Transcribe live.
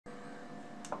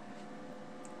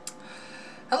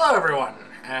Hello everyone,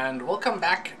 and welcome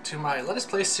back to my Let Us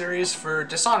Play series for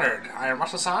Dishonored. I am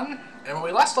S.A.N, and when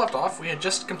we last left off, we had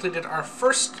just completed our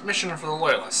first mission for the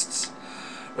Loyalists,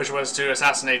 which was to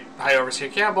assassinate High Overseer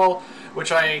Campbell,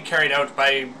 which I carried out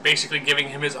by basically giving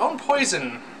him his own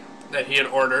poison that he had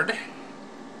ordered,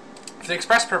 for the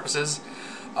express purposes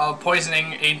of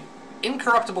poisoning an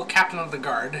incorruptible captain of the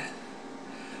guard,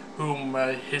 whom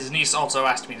his niece also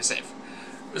asked me to save.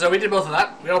 So we did both of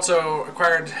that. We also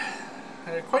acquired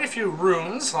quite a few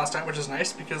runes last time, which is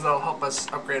nice because they'll help us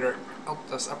upgrade our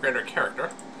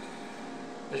character.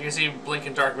 As you can see, Blink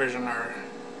and Dark Vision are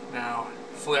now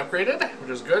fully upgraded, which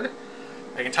is good.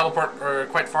 I can teleport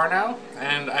quite far now,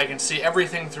 and I can see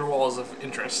everything through walls of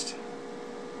interest.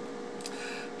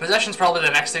 Possession's probably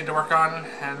the next thing to work on,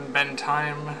 and bend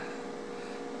time.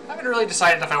 I haven't really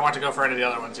decided if I want to go for any of the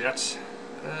other ones yet.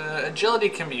 Agility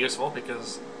can be useful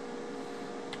because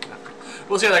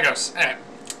we'll see how that goes. Anyway.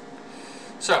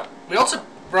 So, we also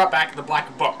brought back the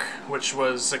Black Book, which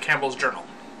was Campbell's journal.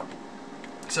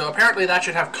 So apparently that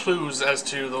should have clues as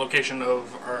to the location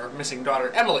of our missing daughter,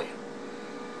 Emily.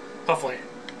 Hopefully.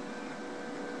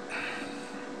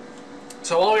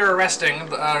 So while we were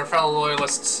resting, our fellow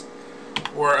Loyalists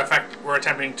were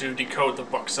attempting to decode the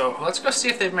book. So let's go see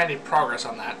if they've made any progress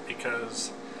on that,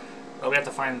 because well, we have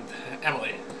to find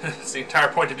Emily. The entire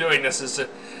point of doing this is to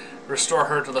restore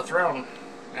her to the throne,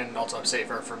 and also save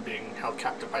her from being held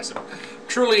captive by some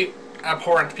truly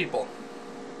abhorrent people.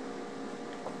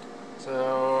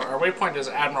 So our waypoint is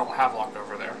Admiral Havelock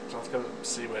over there. So let's go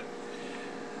see what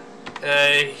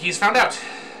he's found out.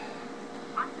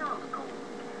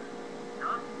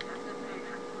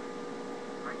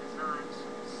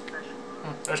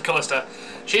 There's Callista.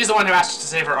 She's the one who asked us to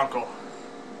save her uncle.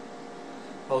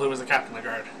 Well, who was the captain of the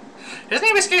guard. His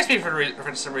name escapes me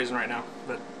for some reason right now,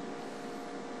 but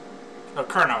oh,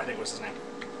 Corvo, I think was his name.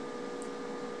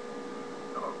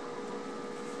 Hello.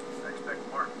 I expect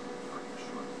Martin.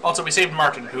 Also, we saved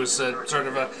Martin, who's sort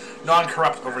of a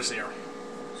non-corrupt overseer.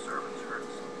 The servants heard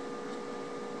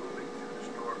moving through the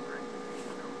storm drain.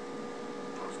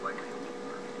 Most likely a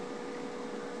keeper.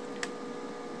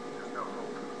 There's no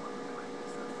hope in the one that played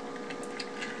this stuff.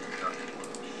 Nothing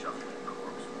but a shuffling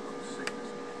corpse full of sickness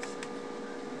and insects.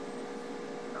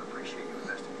 I appreciate you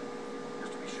investigating,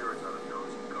 just to be sure it's not a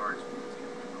dozen guards.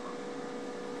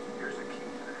 Here's a key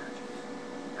to the hatches.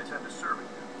 I tend to serving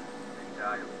them. They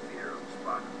die of fear on the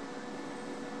spot.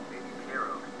 Maybe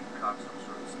Piero can concoct some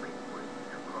sort of sleep poison in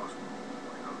your crossbow.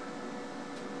 Why not?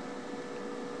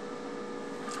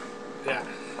 Yeah.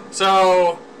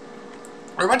 So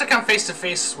we're about to come face to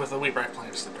face with a Weeper. I have plenty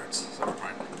of sleep darts, so never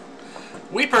mind.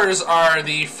 Weepers are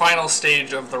the final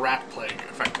stage of the rat plague,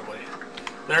 effectively.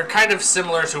 They're kind of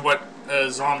similar to what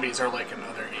zombies are like in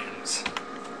other games.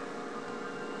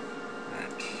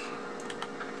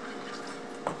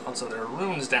 Also, there are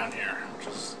runes down here, which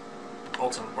is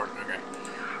also important. Okay,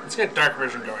 let's get Dark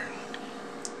Vision going.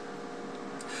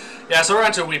 Yeah, so we're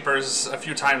onto Weepers a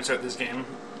few times throughout this game.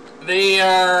 They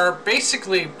are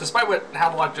basically, despite what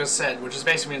Havelock just said, which is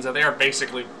basically means that they are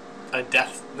basically a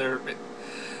death.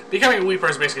 Becoming a Weeper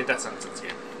is basically a death sentence in this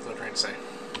game. That's what I'm trying to say.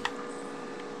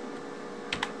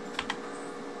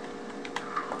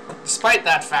 Despite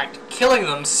that fact, killing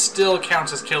them still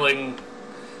counts as killing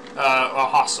a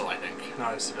hostile, I think.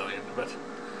 Not a civilian, but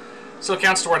still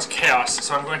counts towards chaos,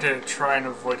 so I'm going to try and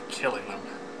avoid killing them.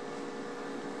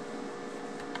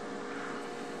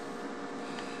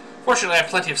 Fortunately, I have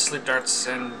plenty of sleep darts,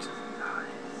 and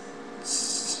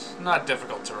it's not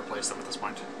difficult to replace them at this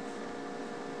point.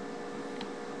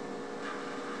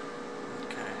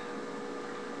 Okay.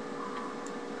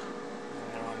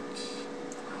 I want to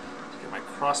get my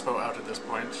crossbow out at this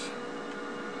point.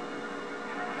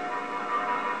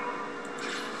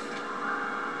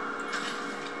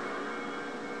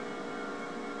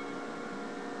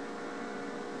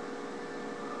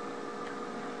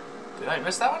 Did I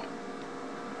miss that one?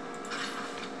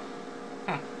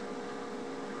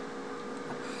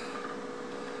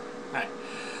 Alright.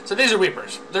 So these are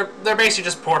Weepers. They're basically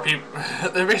just poor people.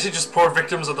 They're basically just poor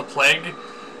victims of the plague,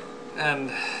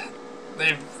 and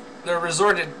they're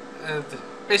resorted.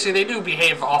 Basically, they do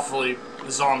behave awfully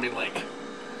zombie-like.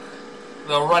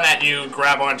 They'll run at you,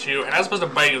 grab onto you, and as opposed to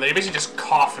bite you, they basically just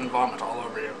cough and vomit all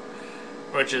over you,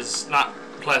 which is not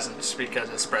pleasant because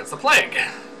it spreads the plague.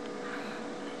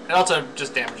 It also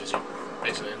just damages you,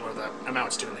 basically, is what that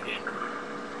amounts to in the game.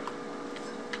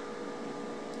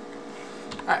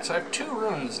 Alright, so I have 2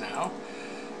 runes now.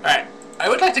 Alright, I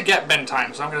would like to get bend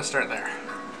time, so I'm going to start there.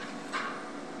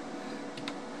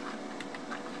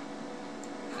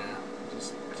 Yeah,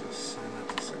 just sign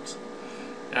that to 6.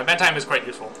 Yeah, bend time is quite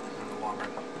useful in the long run.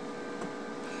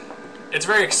 It's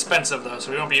very expensive though,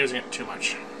 so we won't be using it too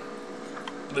much.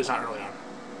 At least not early on.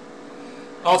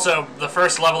 Also, the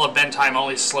first level of bend time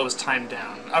only slows time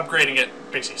down. Upgrading it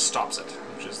basically stops it,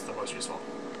 which is the most useful.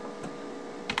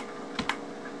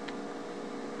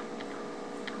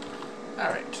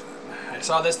 Alright. I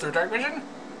saw this through dark vision,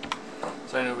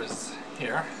 so I knew it was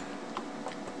here.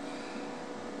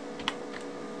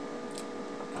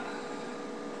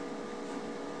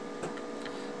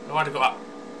 I want to go up.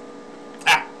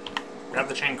 Ah! Grab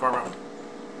the chain, Corvo.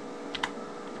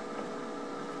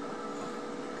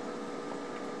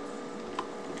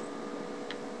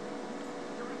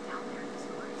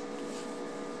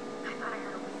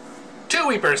 Two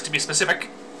weepers, to be specific.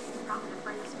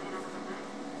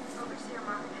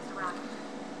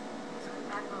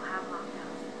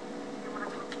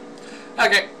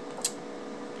 Okay.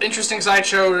 Interesting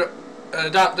sideshow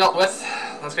dealt with.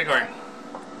 Let's get going.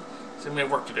 So we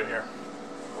have work to do here.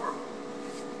 Corvo,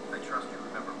 I trust you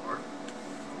remember Martin.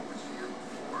 What was here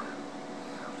before?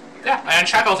 Yeah, I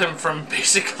unshackled him from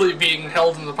basically being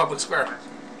held in the public square.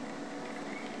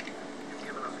 You've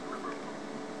given us a glimmer of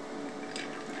hope.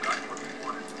 You've got what we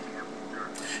wanted to camp the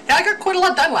journey. Yeah, I got quite a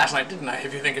lot done last night, didn't I,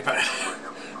 if you think about it?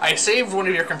 I saved one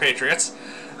of your compatriots,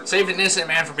 saved an innocent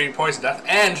man from being poisoned to death,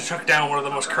 and took down one of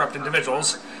the most corrupt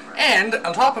individuals, and,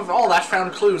 on top of all that,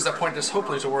 found clues that point us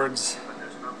hopefully towards...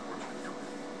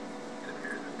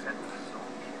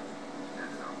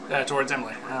 towards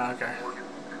Emily. Okay.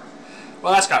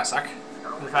 Well, that's gotta suck.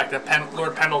 The fact that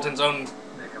Lord Pendleton's own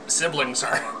siblings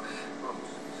are...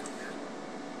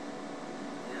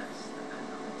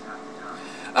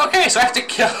 Okay, so I have to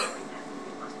kill...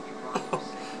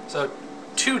 So,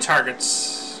 2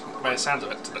 targets, by the sounds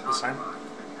of it, this time.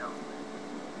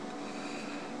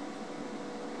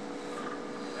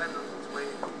 Pendleton's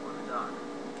waiting before the dock.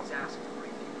 He's asked to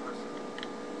brief you personally.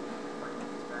 What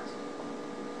is best?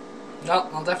 No,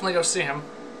 I'll definitely go see him.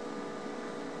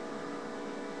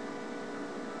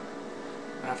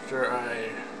 After I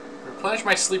replenish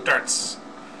my sleep darts.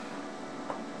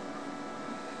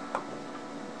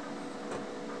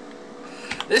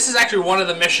 This is actually one of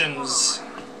the missions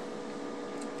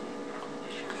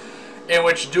in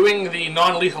which doing the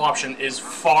non-lethal option is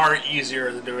far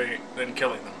easier than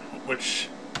killing them, which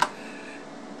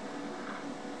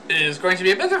is going to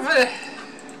be a bit of a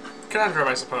conundrum,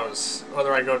 I suppose,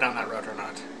 whether I go down that route or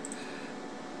not.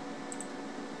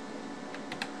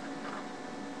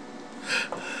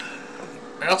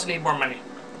 I also need more money,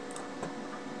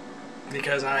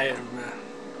 because I am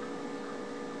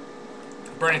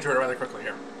burning through it rather quickly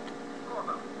here.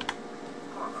 Corvo.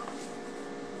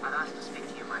 I've asked to speak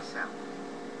to you myself.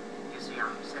 You see,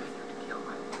 I'm sending you to kill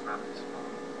my little brother's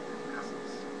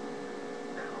cousins.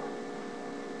 They're home.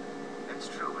 It's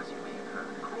true, as you may have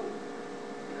heard, cruel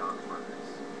beyond words.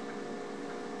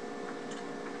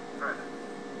 Further,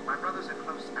 my brothers are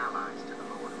close allies to the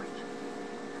Lord Regent.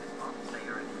 As long as they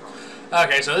are informed.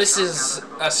 Okay, so this is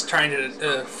us trying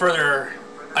to further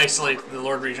isolate the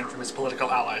Lord Regent from his political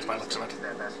allies, by the looks of it.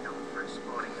 They're best known for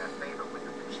exploiting their favor with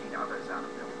them to cheat others out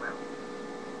of their wealth.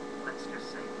 Let's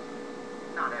just say,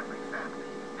 not every family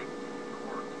evicted in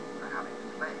quarantine for having to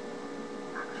play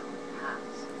actually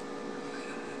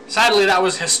has. Sadly, that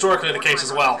was historically the case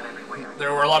as well.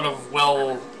 There were a lot of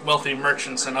wealthy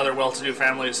merchants and other well-to-do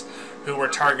families who were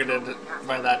targeted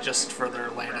by that just for their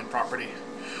land and property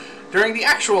during the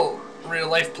actual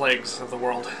real-life plagues of the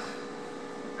world.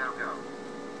 Now go.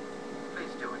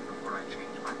 Please do it before I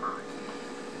change my mind.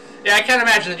 Yeah, I can't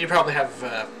imagine that you probably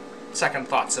have second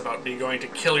thoughts about me going to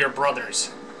kill your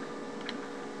brothers.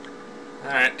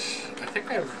 Alright, I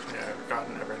think I've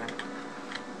gotten everything.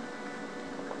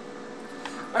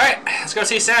 Alright, let's go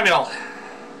see Samuel.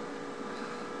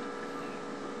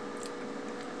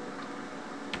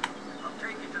 I'll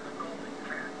take you to the Golden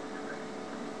Cat.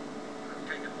 I've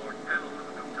taken Lord Pendleton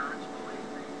enough times, believe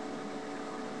me.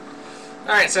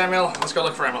 Alright, Samuel, let's go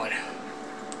look for Emily.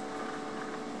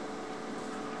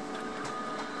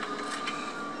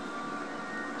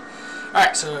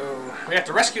 Alright, so we have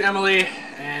to rescue Emily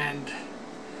and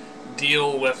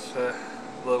deal with the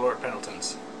Lord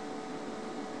Pendletons.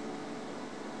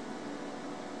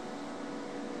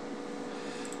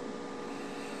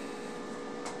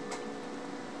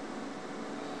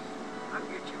 I'll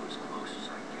get you as close as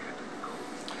I can to the Golden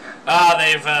Cat.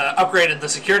 They've upgraded the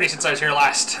security since I was here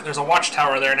last. There's a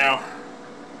watchtower there now.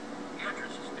 The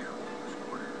entrance is near Wolf's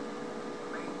Quarter.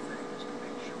 The main thing is to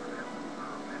make sure that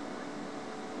Emily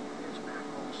gets back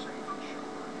home safe and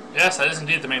sure. Yes, that is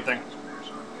indeed the main thing. There's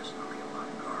obviously a lot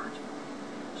of guards.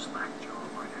 Slackjaw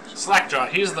might have Slackjaw,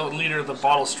 he's the leader of the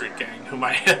Bottle Street gang, whom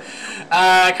I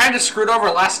kind of screwed over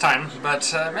last time,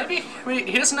 but maybe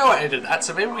he doesn't know I did that,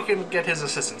 so maybe we can get his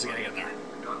assistance getting in there.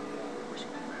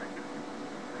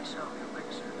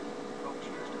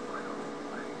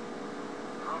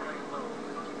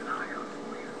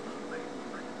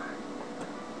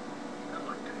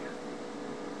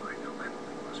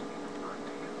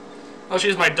 Well,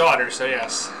 she's my daughter, so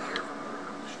yes.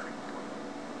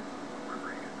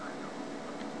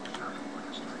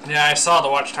 Yeah, I saw the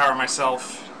watchtower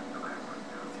myself.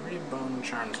 3 bone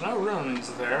charms. No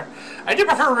runes there. I do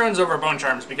prefer runes over bone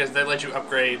charms because they let you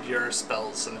upgrade your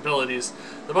spells and abilities.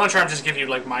 The bone charms just give you,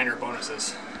 like, minor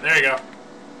bonuses. There you go.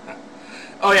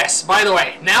 Oh, yes. By the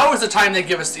way, now is the time they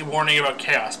give us the warning about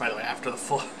chaos, by the way, after the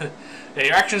full... Yeah,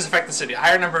 your actions affect the city. A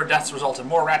higher number of deaths result in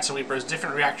more rats and weepers,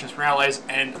 different reactions from allies,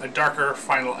 and a darker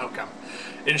final outcome.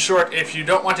 In short, if you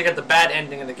don't want to get the bad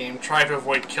ending of the game, try to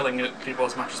avoid killing people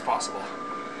as much as possible.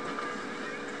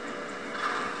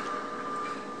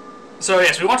 So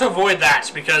yes, we want to avoid that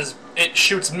because it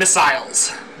shoots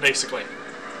missiles, basically.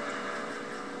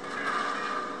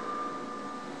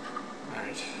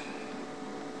 Alright.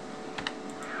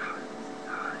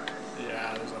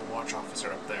 Yeah, there's a watch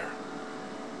officer up there.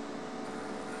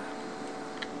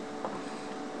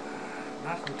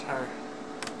 Not entirely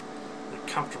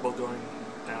comfortable going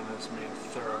down this main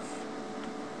thoroughfare.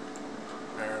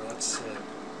 Let's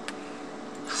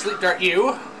sleep dart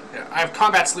you. Yeah, I have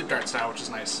combat sleep darts now, which is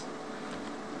nice.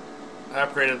 I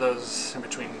upgraded those in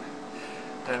between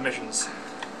missions.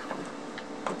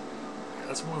 Okay,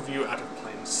 let's move you out of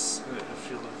plane's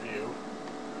field of view.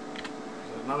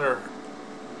 There's another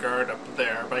guard up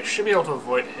there, but I should be able to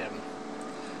avoid him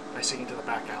by sneaking to the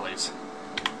back alleys.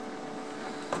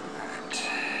 Alright.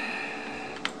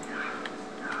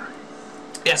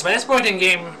 Yes, by this point in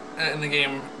the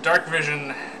game, dark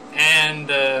vision and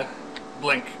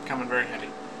blink come in very handy.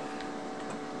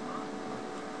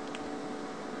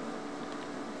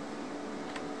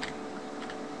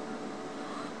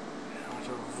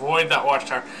 Avoid that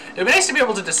watchtower. It would be nice to be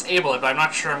able to disable it, but I'm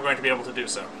not sure I'm going to be able to do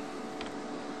so.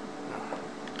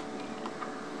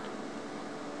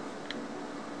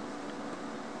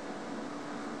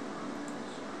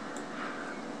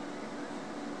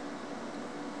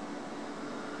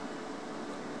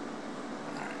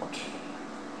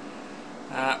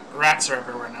 Alright. Rats are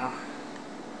everywhere now.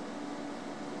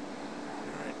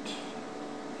 Alright.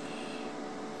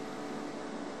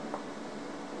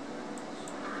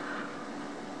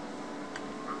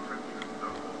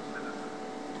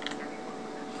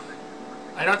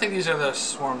 I don't think these are the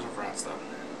swarms of rats, though.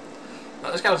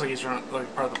 This guy looks like he's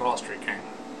like part of the Bottle Street gang.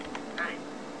 Hey,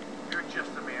 you're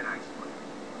just the man I slept.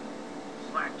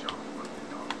 Slackjaw.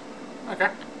 Okay.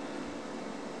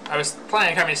 I was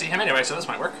planning on coming to see him anyway, so this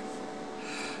might work.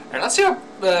 Alright, let's see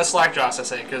what Slackjaw has to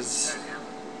say, because...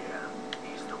 Yeah,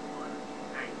 he's the one.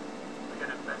 Hey, I got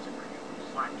a message for you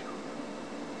from Slackjaw.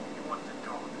 He wants to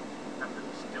talk after the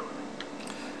distillery.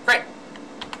 Great.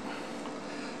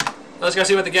 Let's go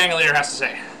see what the gang leader has to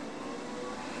say.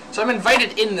 So I'm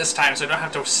invited in this time, so I don't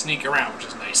have to sneak around, which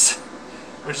is nice.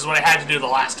 Which is what I had to do the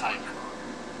last time.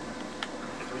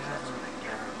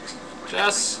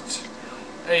 Just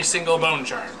a single bone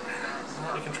charm.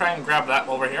 Well, we can try and grab that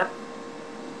while we're here.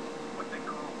 What they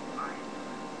call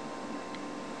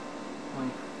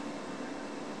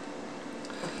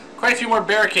Quite a few more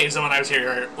barricades than when I was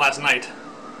here last night.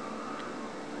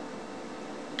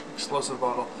 Explosive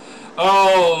bottle.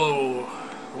 Oh,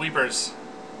 weepers.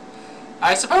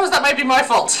 I suppose that might be my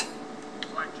fault.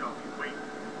 Slackjaw, wait.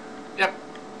 Yep.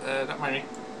 Don't mind me.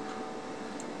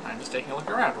 I'm just taking a look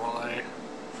around while I...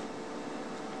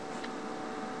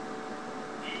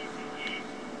 Easy. You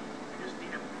just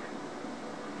need a pen.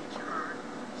 Each turn,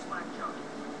 Slackjaw can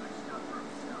do good stuff for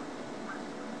himself.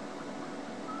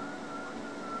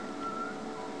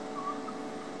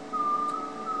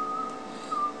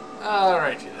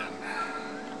 Alrighty then.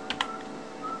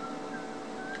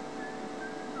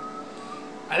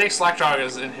 I think Slackjaw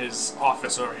is in his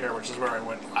office over here, which is where I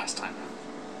went last time.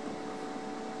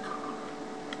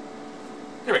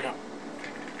 Here we go.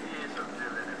 He is a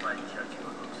villain if I judge him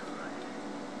looks alike.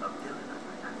 A villain of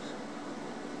my house.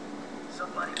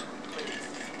 Somebody please.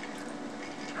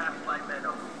 Half my men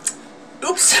over.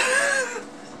 Oops!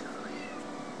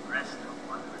 Rest of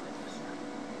one religious street.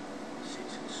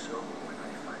 Sits and so when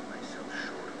I find myself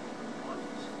short of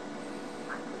bodies,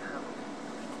 I will have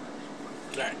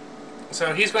Alright.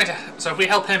 So he's going to... So if we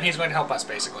help him, he's going to help us,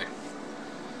 basically.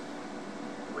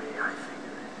 The way I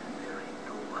figure it, there ain't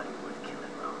nobody worth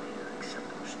killing around here except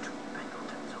those 2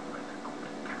 Pendletons over at the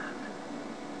Golden Cat.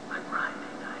 I'm right,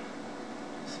 ain't I?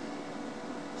 See?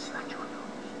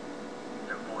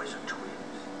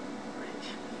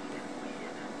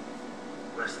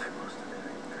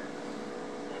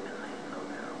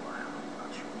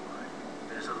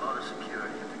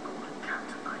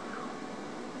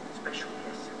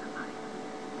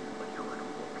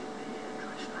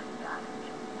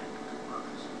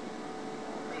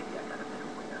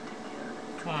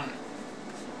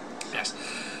 Yes.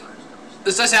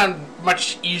 This does sound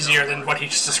much easier than what he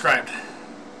just described.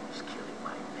 He's killing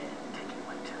my men, taking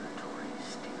my territory,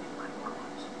 stealing my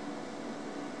corpse.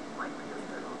 Might be a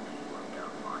federal deal on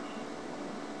Galvani.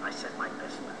 I sent my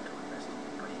best man to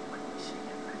investigate, but he wouldn't see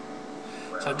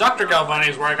anything. So Dr. Galvani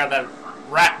is where I got that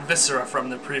rat viscera from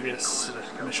the previous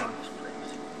mission.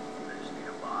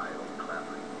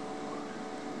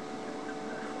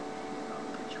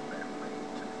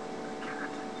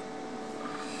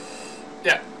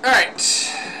 Yeah, alright.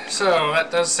 So that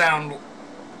does sound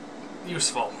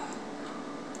useful.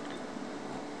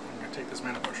 I'm going to take this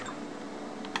mana potion.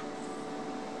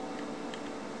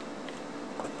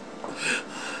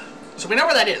 So we know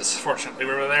where that is, fortunately.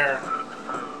 We were there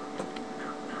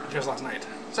just last night.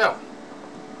 So,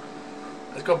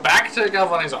 let's go back to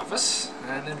Galvani's office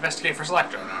and investigate for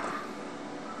Selectra now.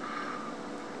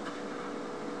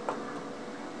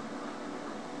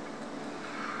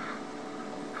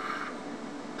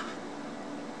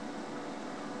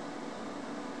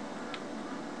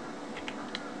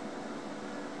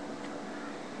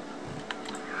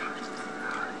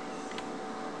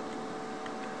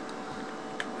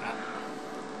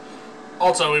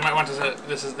 Also, we might want to,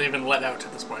 this is even let out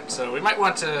at this point, so we might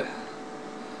want to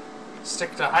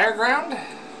stick to higher ground.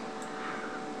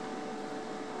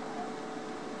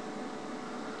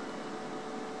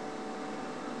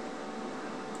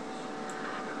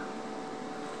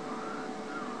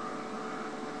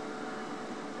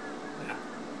 Yeah.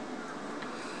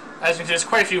 As you can see, there's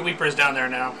quite a few Weepers down there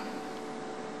now.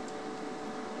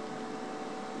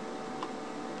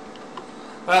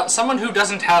 Well, someone who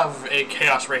doesn't have a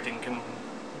Chaos rating can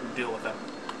deal with them.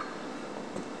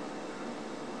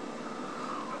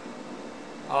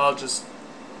 I'll just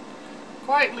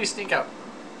quietly sneak out,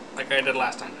 like I did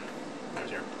last time I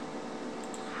was here.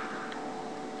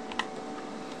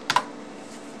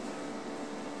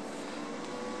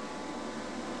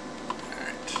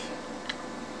 Alright.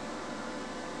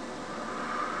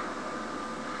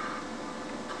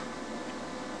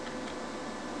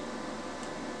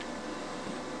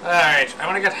 Alright, I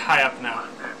want to get high up now.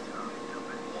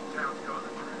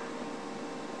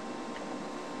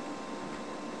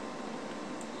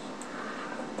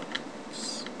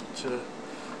 To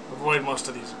avoid most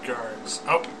of these guards.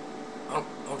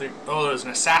 There's an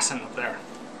assassin up there.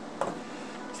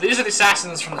 So these are the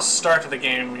assassins from the start of the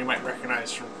game you might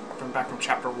recognize from back from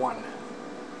chapter 1. I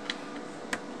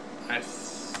don't know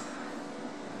if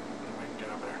I can get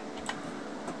up there.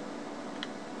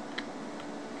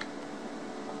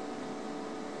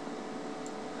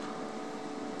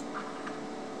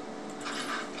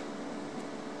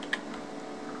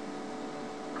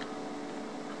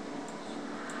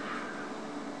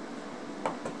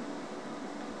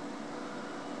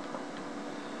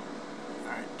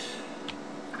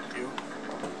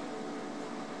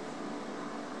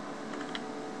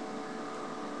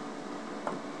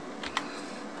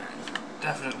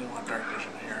 Definitely want dark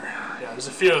vision here. Yeah, there's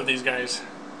a few of these guys.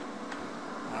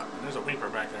 There's a Weeper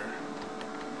back there.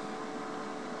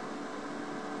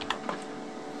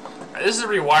 Right, this is a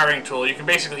rewiring tool. You can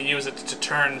basically use it to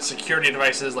turn security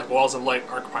devices like walls of light,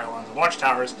 arc pylons, and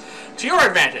watchtowers to your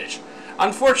advantage.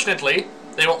 Unfortunately,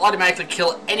 they will automatically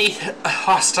kill any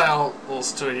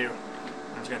hostiles to you.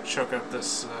 I'm just going to choke out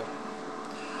this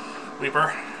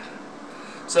Weeper.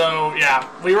 So, yeah,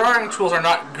 rewiring tools are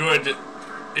not good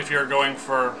if you're going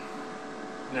for,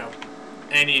 you know,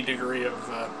 any degree of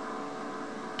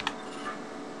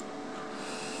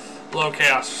low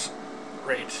chaos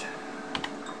rate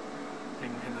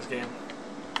in this game.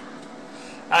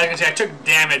 As you can see, I took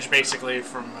damage basically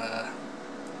from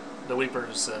the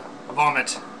Weeper's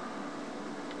vomit.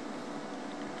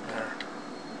 There.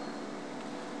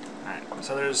 Alright,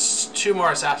 so there's 2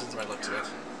 more assassins by the looks of it.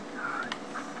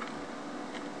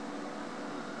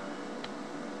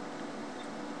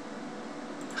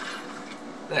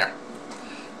 There.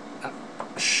 That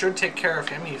should take care of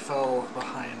him. He fell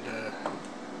behind there.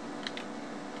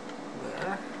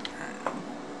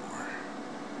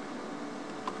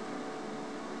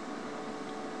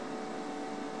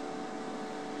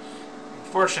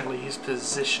 Unfortunately, he's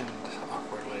positioned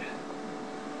awkwardly.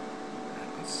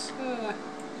 Let's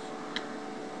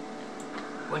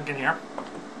link in here.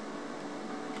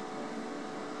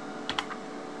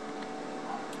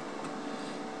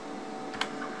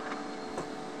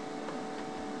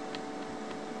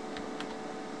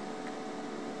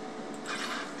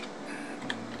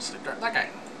 That guy.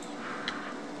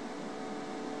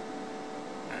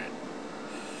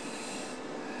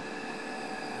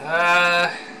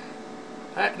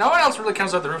 Alright. No one else really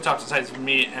comes up the rooftops besides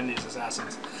me and these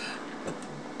assassins.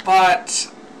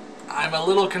 But I'm a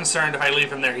little concerned if I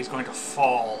leave him there, he's going to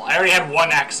fall. I already had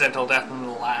one accidental death in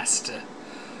the last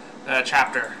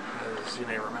chapter, as you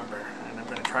may remember, and I'm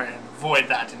going to try and avoid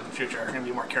that in the future. I'm going to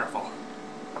be more careful.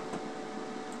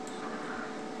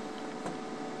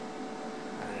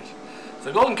 Alright, so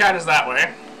the Golden Cat is that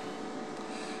way,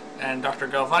 and Dr.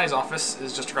 Galvani's office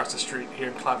is just across the street here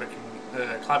in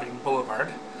Clavican Boulevard,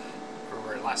 where we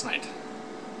were last night.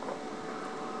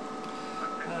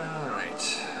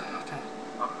 Alright.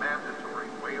 A mandatory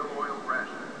whale oil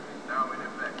ration is now in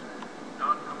effect.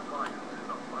 Non-compliance is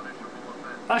a punishable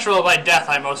offense. Punishable by death,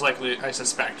 I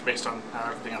suspect, based on how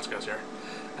everything else goes here.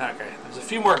 Okay, there's a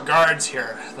few more guards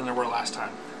here than there were last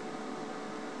time.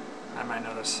 I might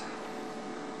notice.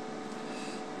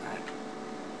 Alright.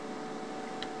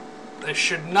 They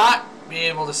should not be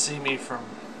able to see me from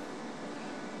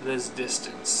this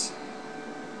distance.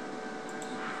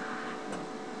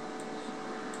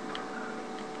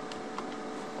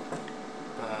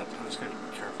 But I'm just going to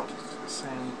be careful. Just the same.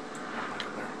 Oh, not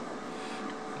good there.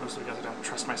 Mostly because I don't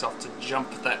trust myself to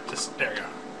jump that. There we go.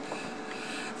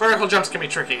 Vertical jumps can be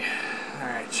tricky.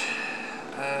 Alright.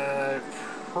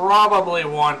 Probably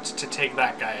want to take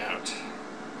that guy out.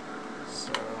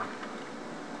 So.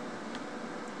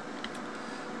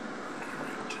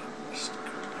 Alright.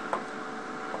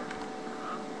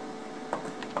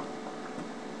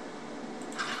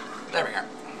 There we go.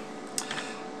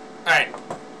 Alright.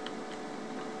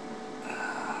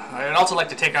 I'd also like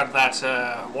to take out that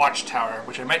watchtower,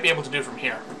 which I might be able to do from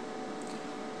here.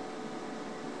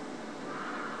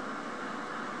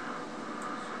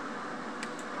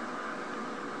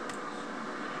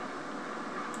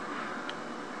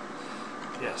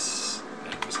 Yes.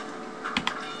 Just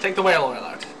take the whale oil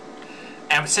out.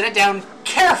 And set it down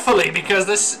carefully, because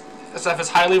this stuff is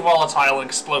highly volatile and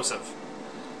explosive.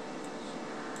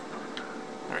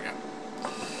 There we go.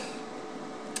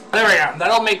 There we go.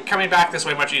 That'll make coming back this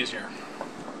way much easier.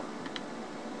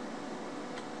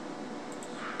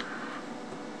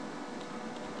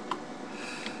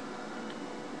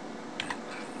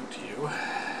 To you.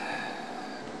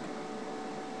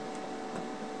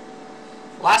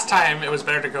 Last time it was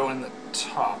better to go in the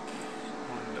top.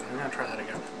 We're gonna try that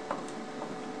again.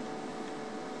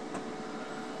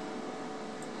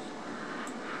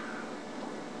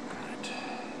 Alright.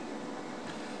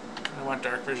 I want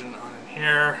dark vision on in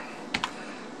here.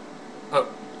 Oh,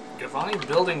 Giovanni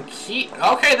building key.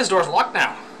 Okay, this door's locked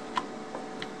now.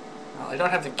 Well, I don't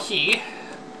have the key.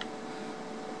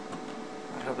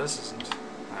 I hope this isn't. No,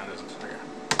 it isn't. Okay.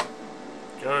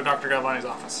 Go to Dr. Galvani's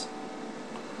office.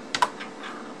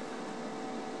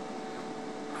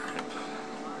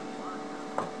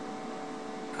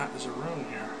 There's a room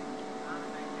here.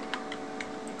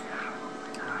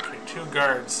 Okay, 2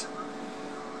 guards.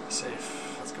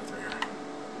 Safe. Let's go through here.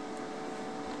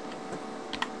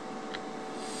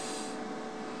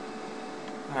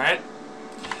 Alright.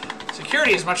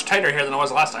 Security is much tighter here than it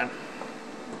was last time.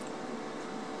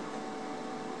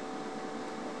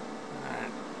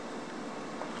 Alright.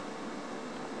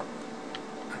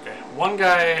 Okay, one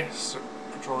guy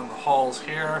patrolling the halls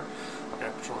here. One guy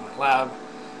patrolling the lab.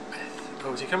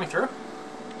 Oh, is he coming through?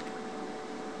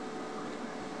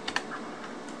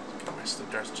 Get my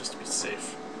slip darts just to be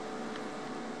safe.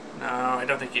 No, I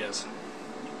don't think he is.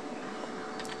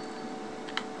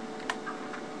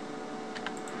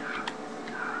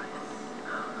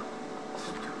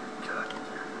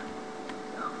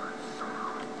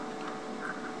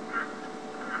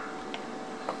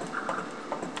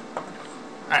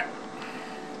 Alright.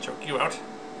 Choke you out.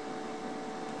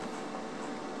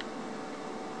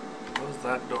 Close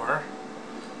that door.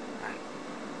 Alright.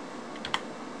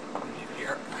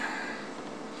 Here.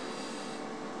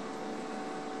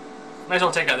 Might as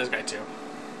well take out this guy too.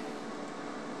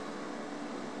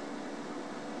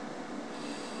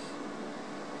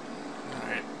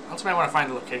 Alright. Also might want to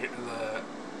find the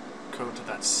code to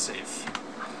that safe.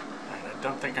 Alright, I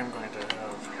don't think I'm going to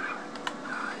have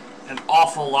an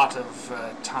awful lot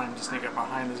of time to sneak up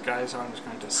behind this guy, so I'm just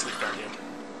going to sleep guard you.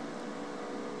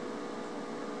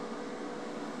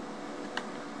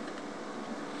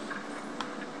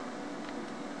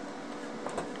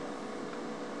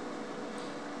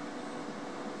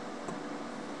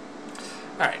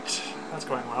 Alright, that's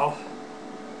going well.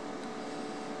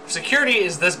 If security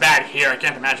is this bad here, I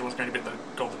can't imagine what's going to be the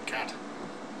Golden Cat.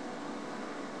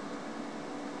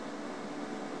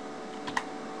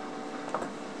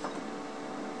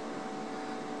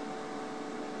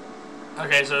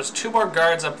 Okay, so there's 2 more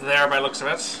guards up there by the looks of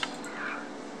it.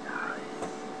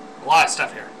 A lot of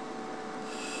stuff here.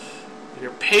 If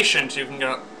you're patient, you can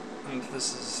go... And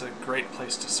this is a great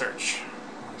place to search.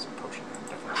 Oh, there's a potion. I'm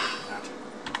definitely taking that.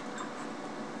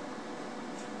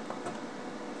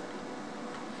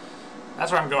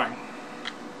 That's where I'm going.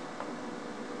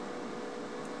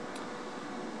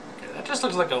 Okay, that just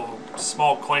looks like a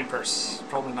small coin purse.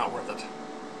 Probably not worth it.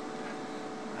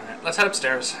 Alright, let's head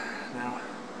upstairs now.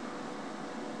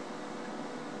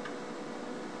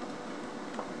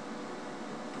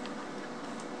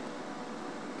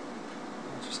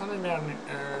 Is there something down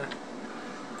here?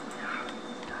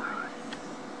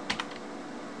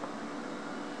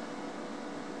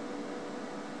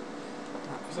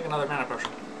 Looks like another mana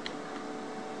potion.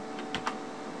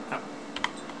 Oh.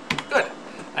 Good.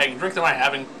 I can drink the wine I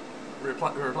have and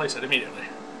replace it immediately.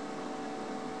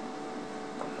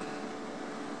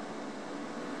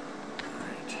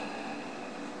 Alright.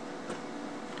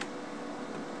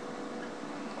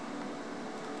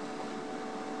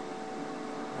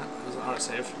 That was an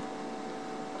autosave.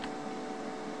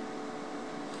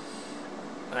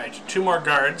 Alright, 2 more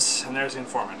guards, and there's the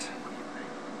informant.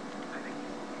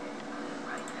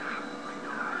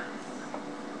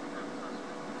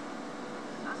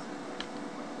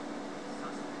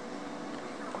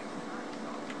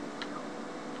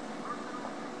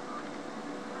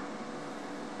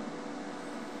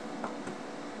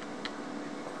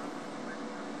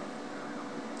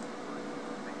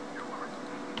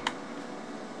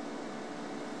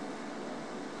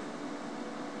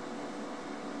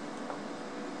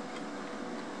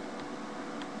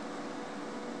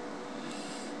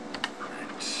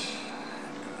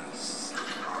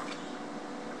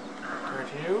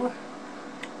 You.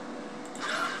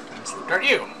 And sleep dart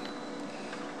you.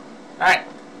 Alright.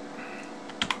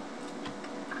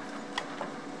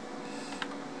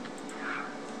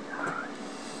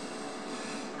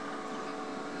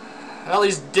 Well,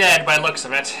 he's dead by the looks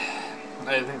of it.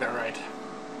 I think they're right.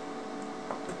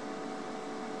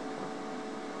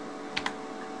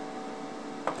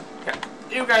 Okay.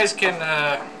 You guys can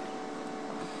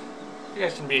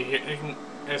be here. You can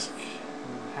just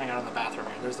hang out in the bathroom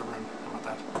here. There's the room. How about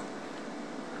that?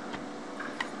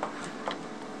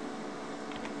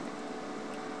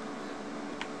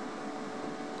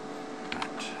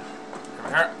 Right.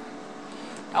 Over here.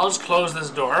 I'll just close this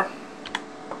door.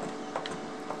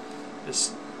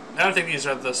 I don't think these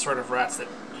are the sort of rats that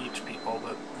eat people,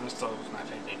 but I'm still not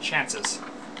taking any chances.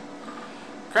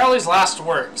 Crowley's last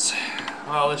words.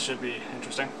 Well, this should be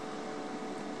interesting.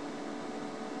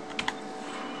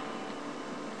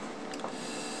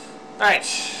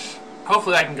 Alright.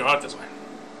 Hopefully I can go out this way.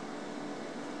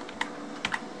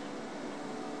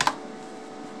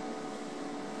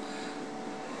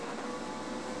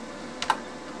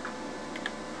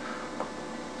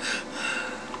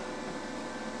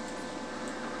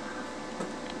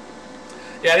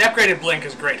 Yeah, the upgraded blink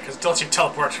is great because it lets you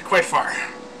teleport quite far.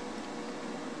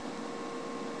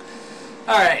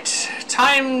 Alright,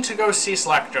 time to go see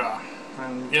Slackjaw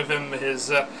and give him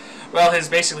his, well,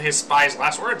 basically his spy's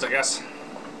last words, I guess.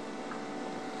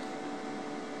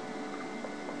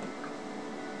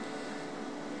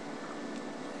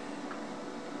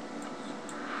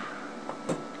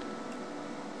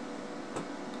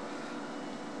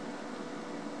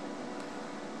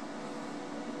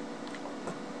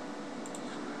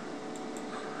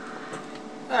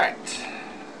 Alright.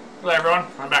 Hello everyone,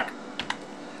 I'm back.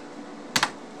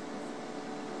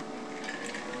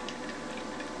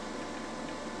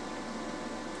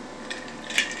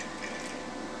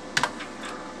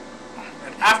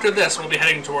 And after this, we'll be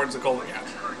heading towards the Golden Gap.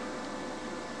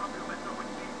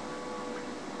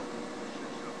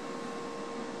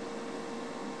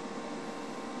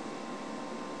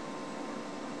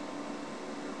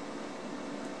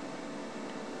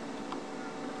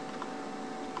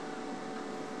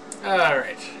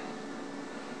 Alright.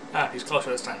 Ah, he's closer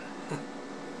this time.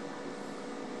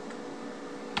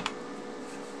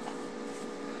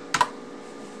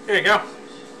 Here you go.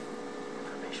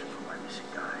 Information from my missing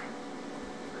guy.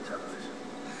 Let's have a listen.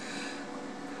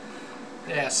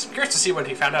 Yes, I'm curious to see what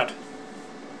he found out.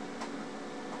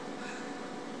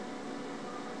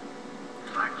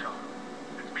 Slackjaw,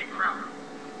 it's me, Crowley.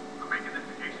 I'm making this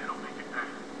in case you don't make it back.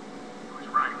 He was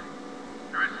right.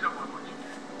 There is someone watching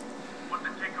you. Want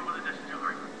to take over the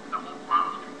distillery, the whole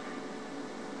files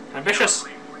contained. Ambitious. The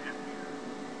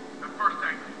first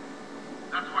exit.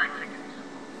 That's why I think it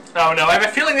is. Oh no, I have a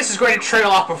feeling this is going to trail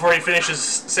off before he finishes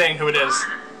saying who it is.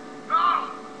 No!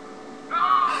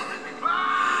 No!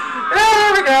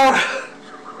 There we go.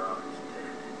 So Crowley's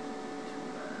dead. Too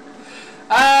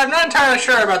bad. I'm not entirely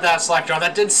sure about that, Slackjaw.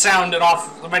 That did sound it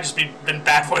off. It might just been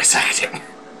bad voice acting.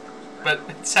 But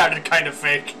it sounded kind of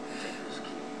fake. This key.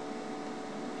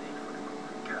 It ain't for the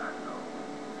golden god, no.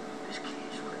 This key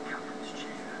is for the captain's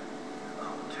chair. A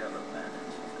hotel of manners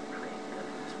is the plain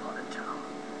living in this part of town.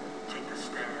 Take the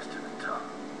stairs to the top.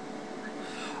 Then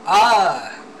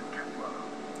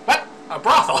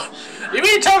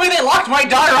my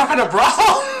daughter up in a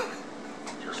brothel?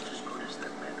 Just as good as the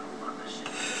men who run the city.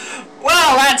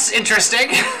 Well, that's interesting.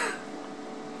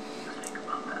 Think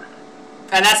about that.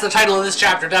 And that's the title of this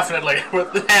chapter, definitely.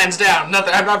 With hands down.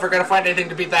 Nothing, I'm never going to find anything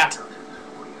to beat that.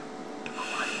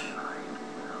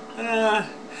 Well,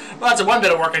 that's one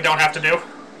bit of work I don't have to do.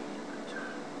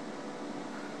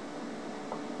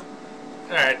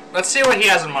 Alright, let's see what he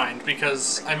has in mind,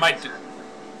 because I might do...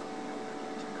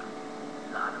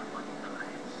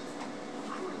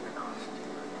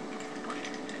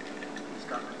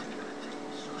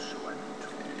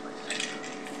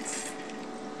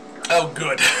 Oh,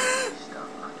 good.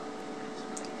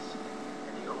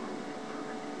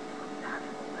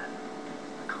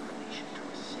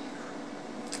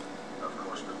 Of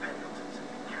course, the Pendletons have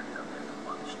been carried up there for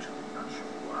months too, not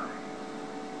sure why.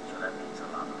 So that means a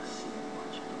lot of the sea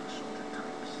watching the assaulted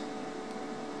types.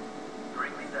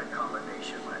 Bring me that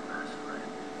combination, my master,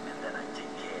 and then I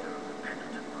take care of the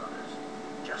Pendleton brothers.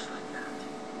 Just like that.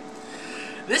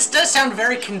 This does sound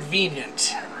very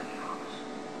convenient. And I promise,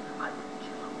 I will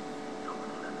kill them. No one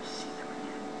will ever see them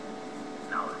again.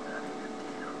 Now that that ain't a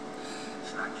deal,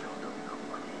 Slackjaw don't know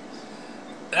what is.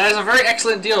 That is a very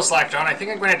excellent deal, Slackjaw. I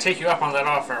think I'm going to take you up on that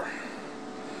offer.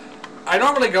 I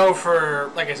normally go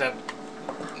for, like I said,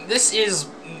 this is...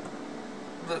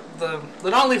 The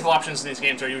non-lethal options in these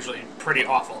games are usually pretty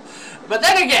awful. But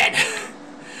then again,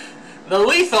 the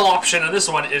lethal option in this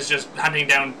one is just hunting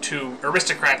down two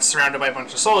aristocrats surrounded by a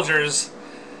bunch of soldiers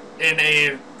in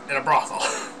a brothel.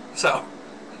 So...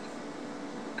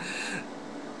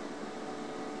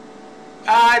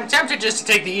 I'm tempted just to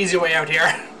take the easy way out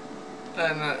here.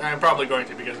 And I'm probably going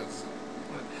to, because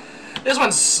this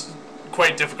one's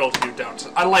quite difficult to do down.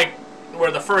 Unlike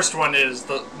where the first one is,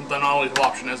 the non-lethal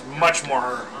option is much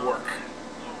more work.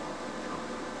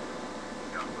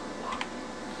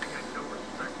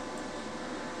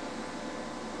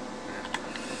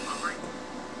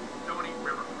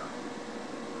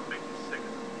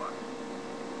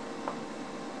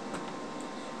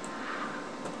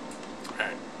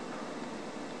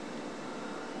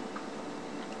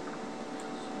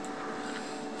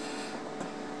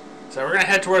 So we're going to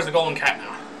head towards the Golden Cat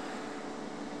now.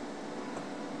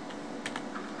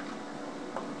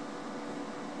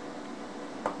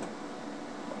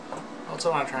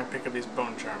 Also want to try and pick up these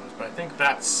bone charms, but I think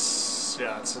that's...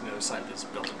 yeah, that's on the other side of these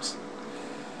buildings.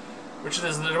 Which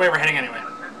is the way we're heading anyway.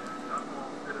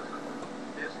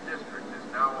 This district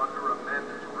is now under a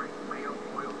mandatory whale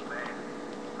oil ban.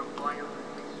 Compliance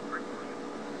will be strictly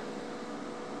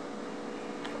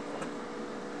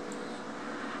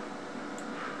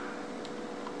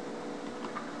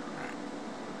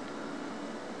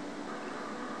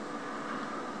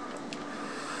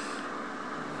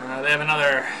they have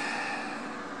another...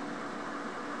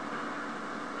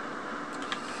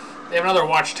 they have another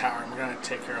watchtower, and we're going to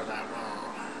take care of that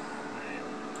while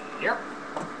I'm here.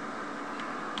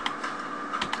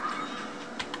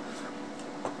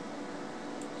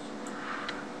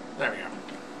 There we go.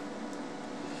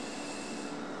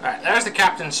 Alright, there's the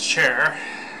captain's chair.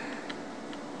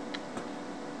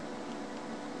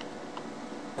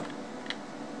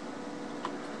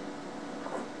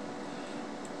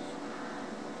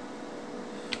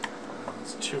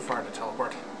 Too far to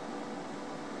teleport.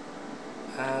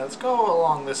 Let's go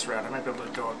along this route. I might be able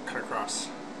to go cut across.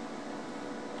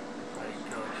 If I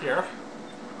go here.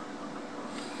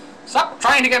 Stop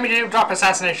trying to get me to drop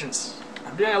assassinations.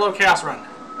 I'm doing a low chaos run.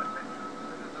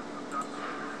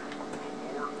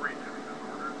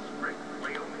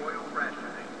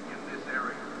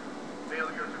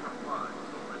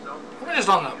 I'm just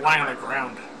on the lying on the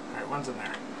ground. Alright, one's in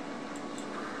there.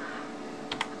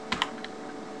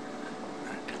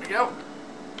 Go.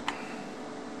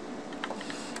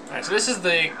 Alright, so this is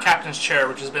the captain's chair,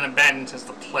 which has been abandoned since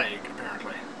the plague,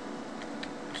 apparently.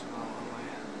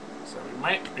 So we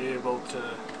might be able to...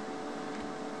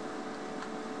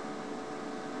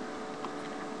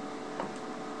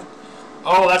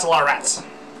 oh, that's a lot of rats.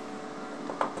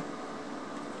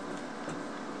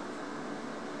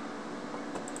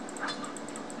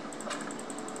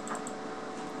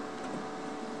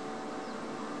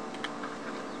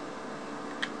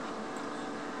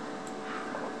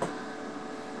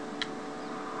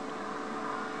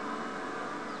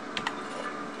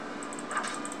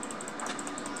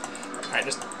 Alright,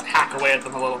 just hack away at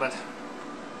them a little bit.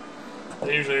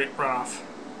 They usually run off.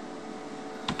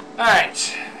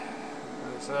 Alright.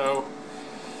 So,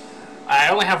 I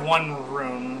only have one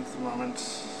rune at the moment,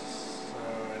 so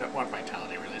I don't want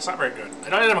vitality really. It's not very good. I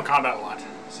don't need them in combat a lot.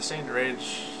 Sustained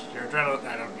rage, your adrenaline.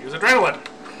 I don't use adrenaline.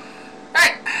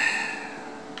 Alright.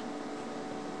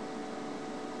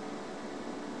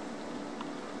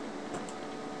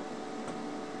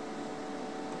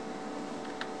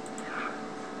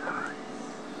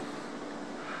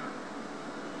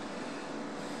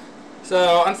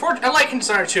 So, unlike in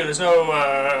Dishonored 2, there's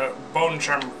no bone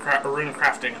charm rune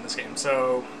crafting in this game.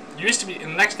 So, you used to be,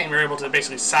 in the next game, you're able to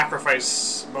basically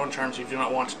sacrifice bone charms you do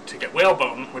not want to get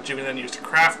whalebone, which you can then use to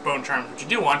craft bone charms which you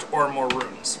do want, or more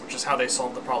runes, which is how they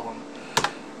solved the problem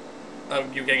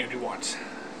of you getting what you want. So,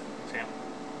 yeah.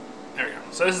 There we go.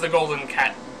 So this is the Golden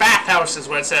Cat bathhouse is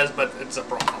what it says, but it's a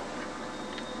brothel.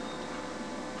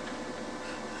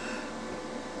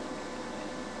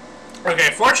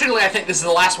 Okay, fortunately I think this is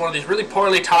the last one of these really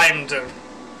poorly timed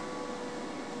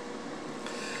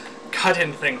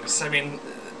cut-in things. I mean,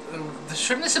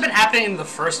 shouldn't this have been happening in the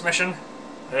first mission?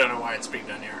 I don't know why it's being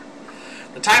done here.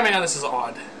 The timing on this is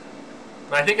odd.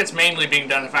 But I think it's mainly being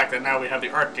done in the fact that now we have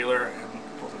the art dealer and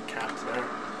Golden Cat there.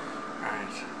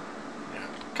 Alright. Yeah.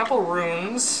 A couple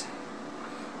runes.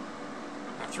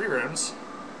 3 runes.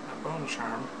 A bone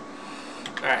charm.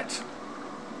 Alright.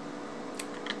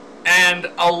 And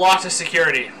a lot of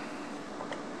security.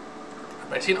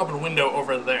 But I see an open window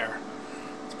over there.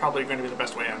 It's probably going to be the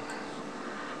best way in.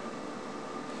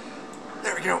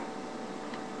 There we go.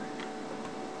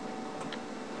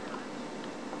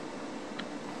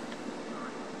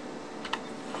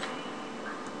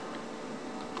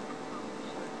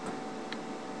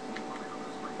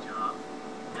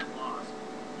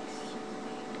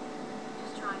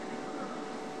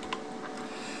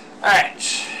 Alright.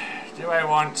 Do I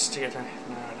want to get any?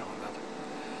 No, I don't want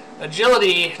that.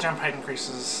 Agility, jump height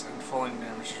increases, and falling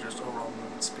damage, just overall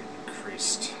movement speed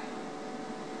increased.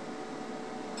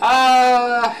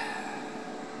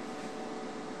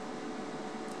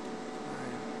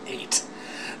 8.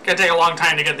 Gonna take a long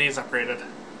time to get these upgraded.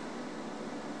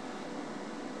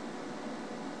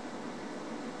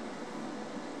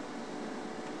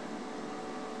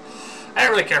 I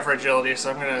don't really care for agility,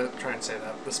 so I'm gonna try and say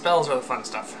that. The spells are the fun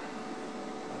stuff.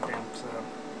 Okay, so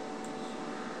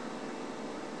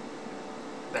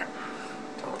there.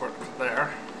 Teleport there.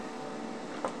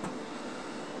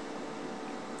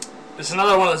 This is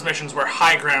another one of those missions where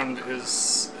high ground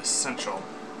is essential.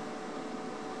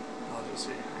 I'll just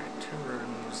see. Alright, 2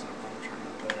 rooms and a bone charm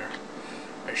there.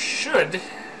 I should,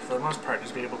 for the most part,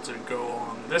 just be able to go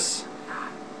along this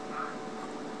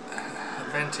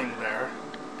venting there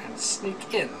and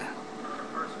sneak in.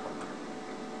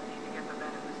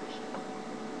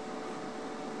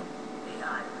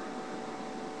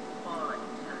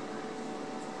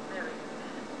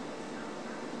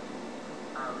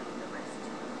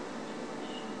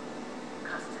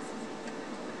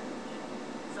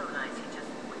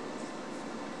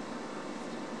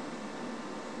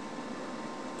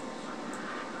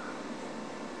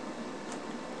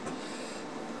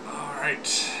 Alright.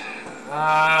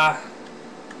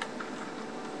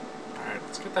 Alright,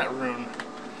 let's get that rune.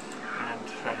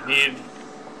 And I need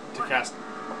to cast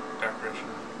Dark Vision.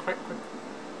 Quick.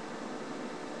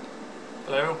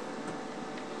 Hello?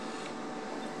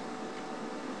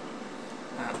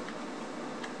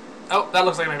 Oh, that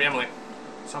looks like maybe Emily.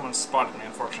 Someone spotted me,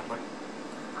 unfortunately.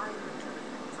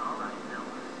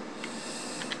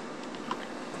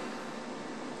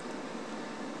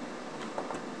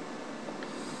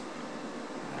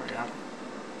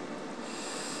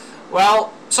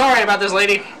 Well, sorry about this,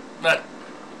 lady, but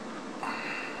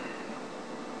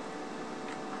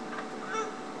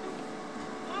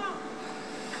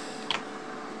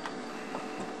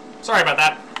sorry about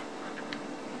that.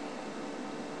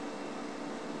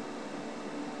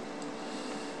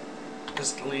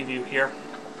 Just leave you here.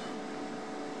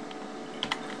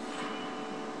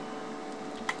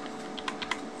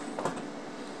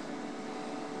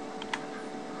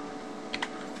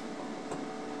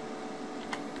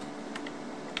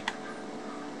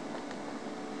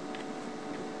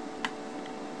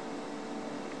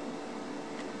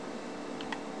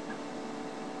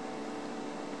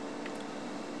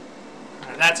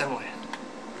 That's Emily.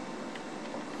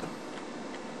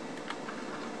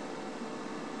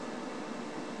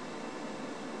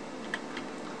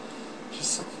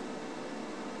 Just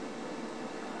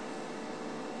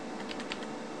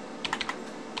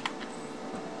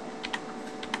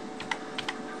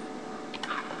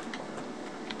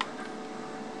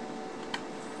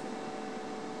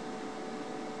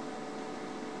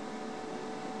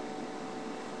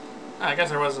I guess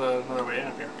there was another way in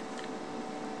up here.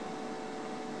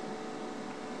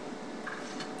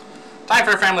 Time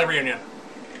for a family reunion.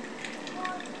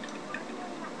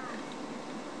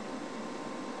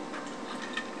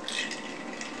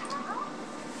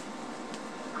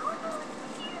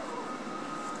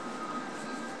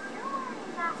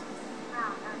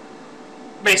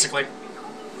 Basically.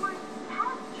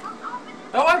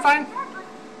 Oh, I'm fine.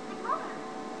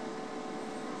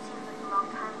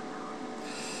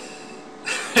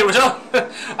 It was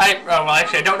Well,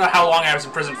 actually, I don't know how long I was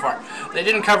in prison for. They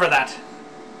didn't cover that.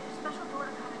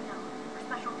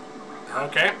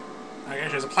 Okay. Okay,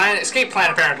 there's a plan, escape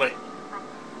plan, apparently.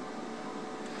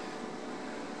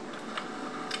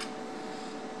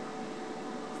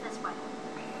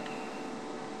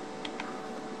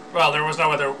 Well, there was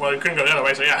no other... Well, you couldn't go the other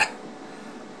way, so yeah.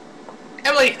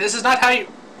 Emily, this is not how you...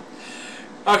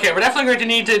 Okay, we're definitely going to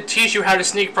need to teach you how to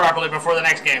sneak properly before the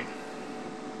next game.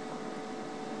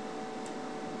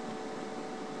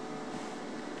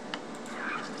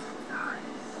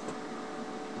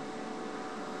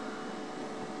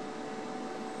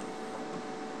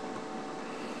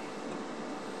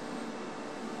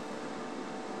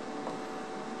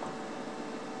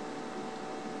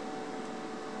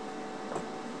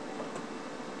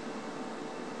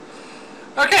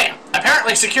 Okay,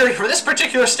 apparently security for this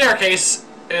particular staircase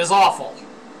is awful.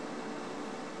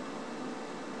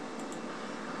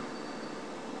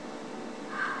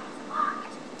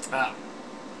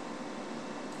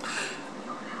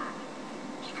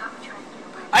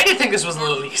 I did think this was a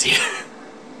little easy.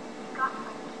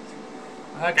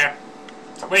 Okay.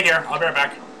 Wait here, I'll be right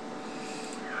back.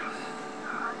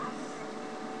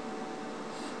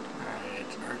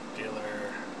 Alright, art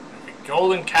dealer. Okay,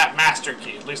 Golden Cat Master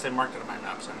Key. At least they marked it on my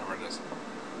map, so I know where it is.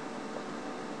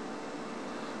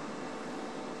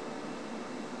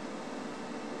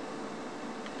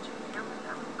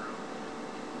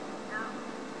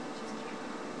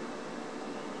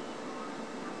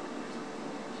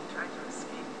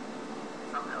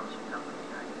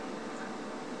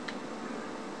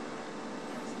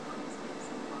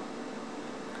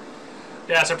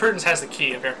 Yeah, so Prudence has the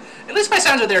key up here. At least by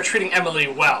sounds of they're treating Emily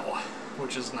well,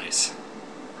 which is nice.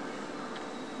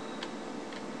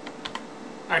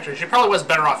 Actually, she probably was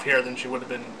better off here than she would have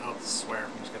been elsewhere.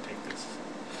 I'm just gonna take this.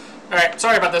 Alright,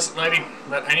 sorry about this, lady,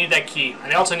 but I need that key.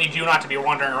 And I also need you not to be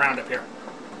wandering around up here.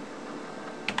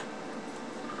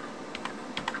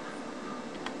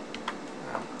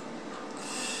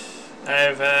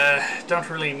 Don't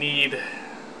really need...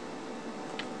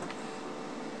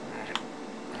 Alright.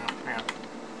 Oh, hang on.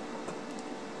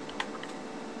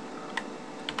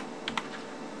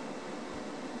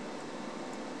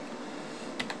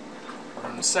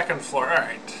 On the second floor,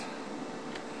 alright.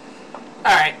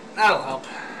 Alright, that'll help.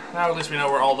 Now at least we know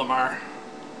where all of them are.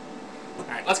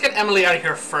 Alright, let's get Emily out of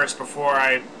here first before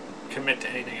I commit to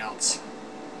anything else.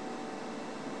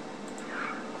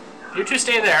 You two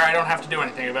stay there, I don't have to do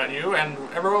anything about you, and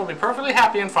everyone will be perfectly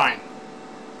happy and fine.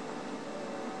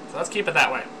 So let's keep it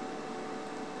that way.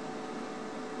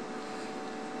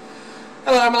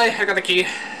 Hello, Emily, I got the key.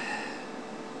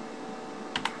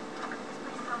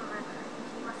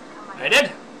 I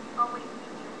did.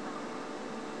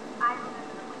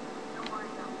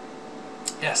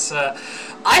 Yes, I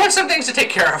have some things to take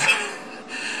care of.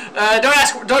 Do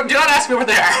not ask me what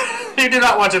they are. You do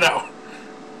not want to know.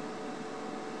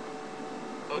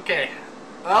 Okay,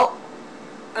 well,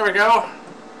 there we go.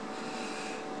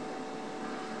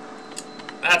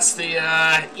 That's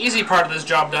the easy part of this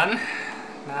job done.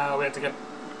 Now we have to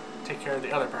take care of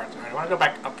the other parts. Alright, I want to go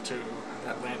back up to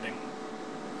that landing.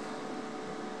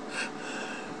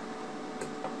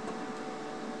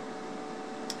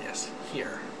 Yes,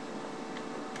 here.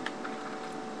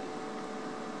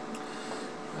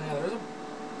 Oh yeah, there's a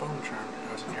bone charm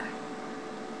that was in here.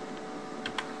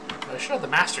 I should have the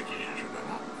master key.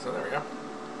 So there we go.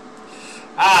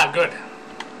 Ah, good.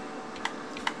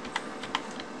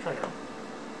 Treasure.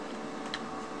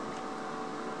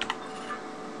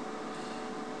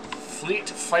 Fleet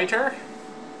fighter.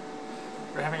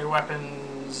 For having your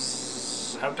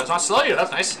weapons out does not slow you.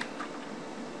 That's nice.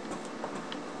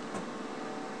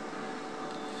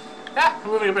 Yeah, I'm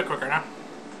moving a bit quicker now.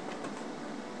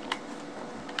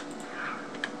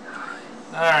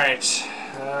 Alright.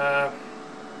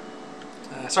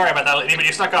 Sorry about that, lady, but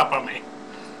you snuck up on me.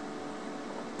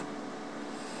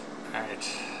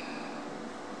 Alright.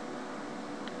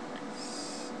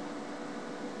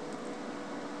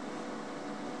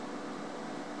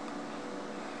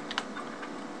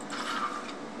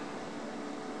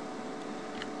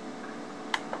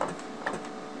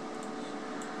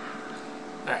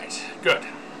 Alright, good.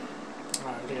 Oh,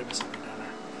 I think I missed something down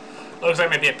there. Looks like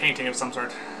maybe a painting of some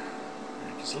sort.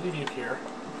 Alright, just leave you here.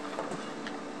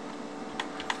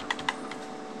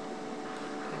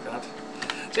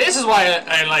 So this is why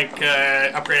I like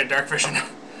upgraded dark vision.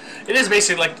 It is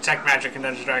basically like Detect Magic in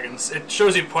Dungeons & Dragons. It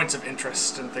shows you points of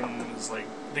interest and things like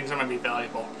things that might be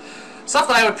valuable. Stuff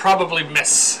that I would probably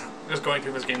miss just going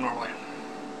through this game normally.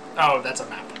 Oh, that's a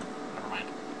map. Never mind.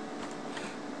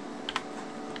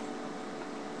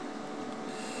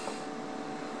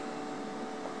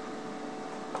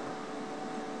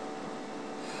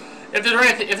 If there's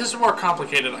anything, if this is more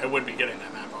complicated, I would be getting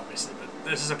that map, obviously. But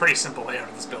this is a pretty simple layout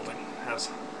of this building. All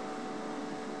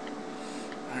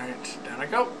right, down I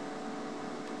go.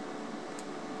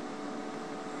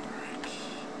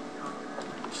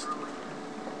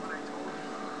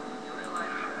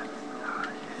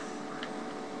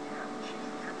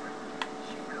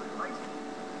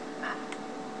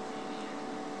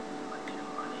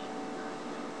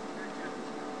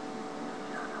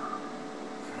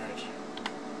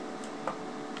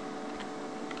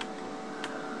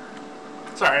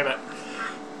 Sorry, but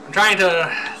I'm trying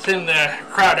to thin the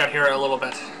crowd out here a little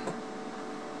bit.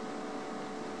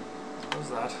 What was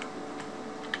that?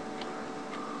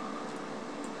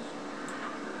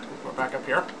 We'll go back up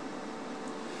here.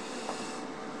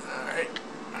 Alright.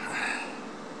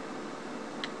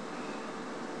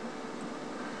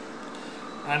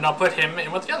 And I'll put him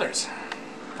in with the others.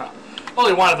 Well,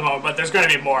 only one at the moment, but there's going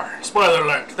to be more. Spoiler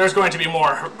alert, there's going to be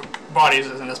more bodies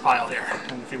in this pile here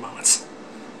in a few moments.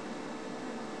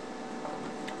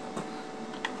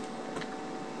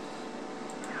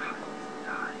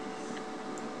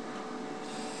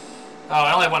 Oh,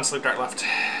 I only have one sleep dart left.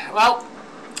 Well,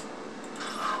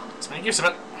 let's make use of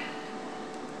it.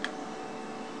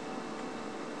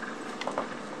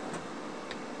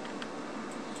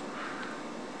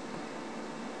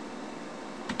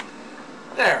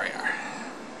 There we are.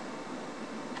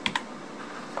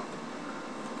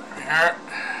 There we are.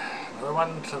 Another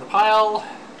one to the pile.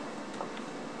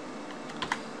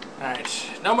 Alright,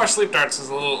 no more sleep darts is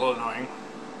a little annoying.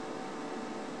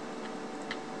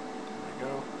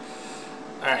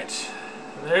 Alright,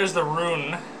 there's the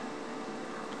rune. I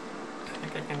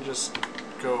think I can just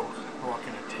go walk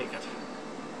in and take it.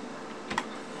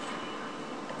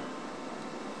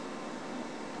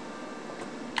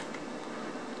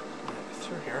 Right,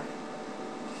 through here.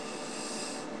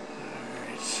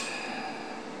 Alright.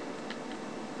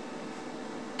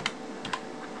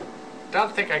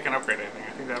 Don't think I can upgrade anything.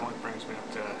 I think that only brings me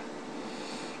up to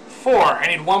 4. I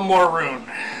need one more rune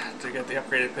to get the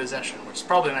upgraded possession, which is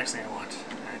probably the next thing I want.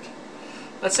 Alright.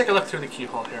 Let's take a look through the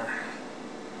keyhole here.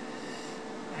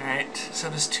 Alright, so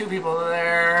there's 2 people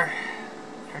there.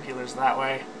 Our dealer's that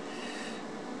way.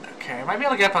 Okay, I might be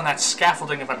able to get up on that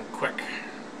scaffolding if I'm quick. Is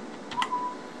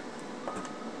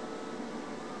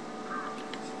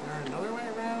there another way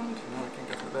around? No, I can't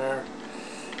go through there.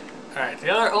 Alright, the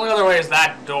only other way is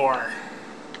that door,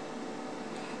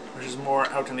 which is more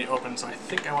out in the open, so I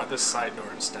think I want this side door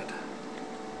instead.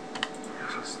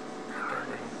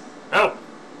 Oh!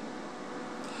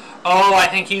 Oh, I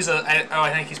think he's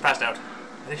I think he's passed out.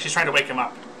 I think she's trying to wake him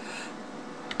up.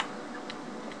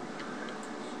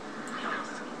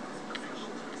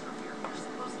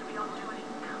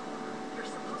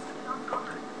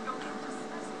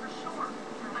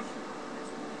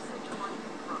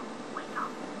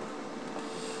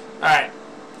 Alright.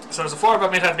 So there's a floor,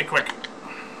 but we have to be quick.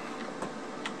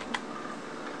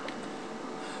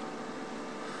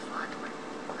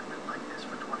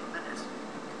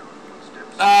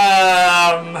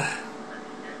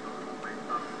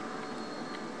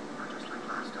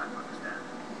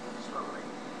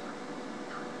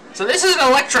 So this is an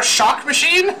electroshock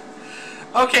machine?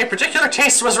 Okay, particular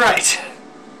taste was right.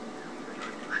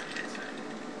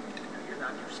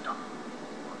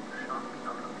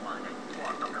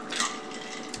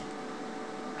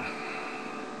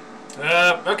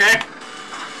 Okay.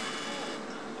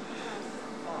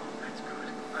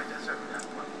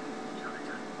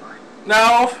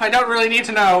 No, I don't really need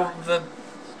to know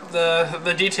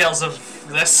the details of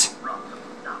this.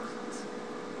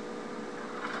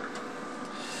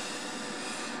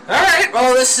 All right.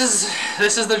 Well, this is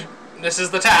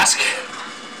the task.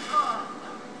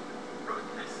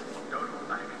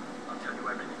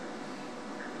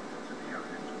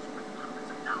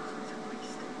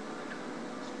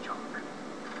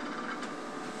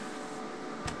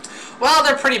 Well,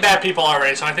 they're pretty bad people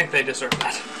already, so I think they deserve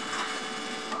that.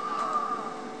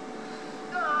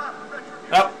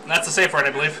 Oh, that's a safe word, I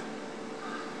believe.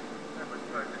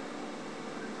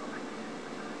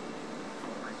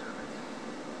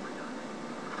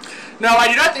 No, I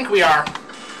do not think we are.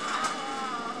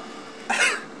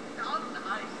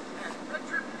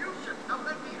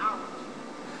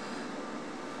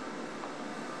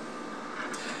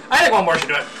 I think one more should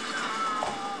do it.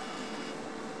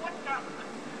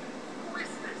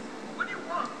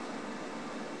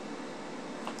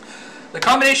 The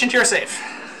combination to your safe.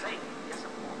 Safe, yes, of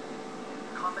course.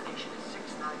 The combination is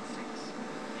 696.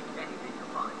 Take anything you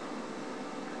find.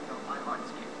 Though my heart's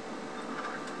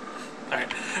skipped.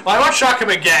 Alright. Well, I won't shock him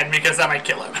again because that might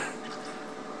kill him.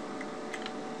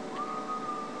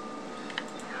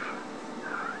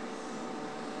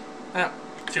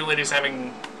 two ladies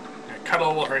having a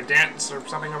cuddle or a dance or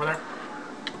something over there.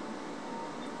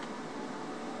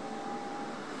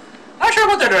 Not sure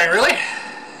what they're doing, really.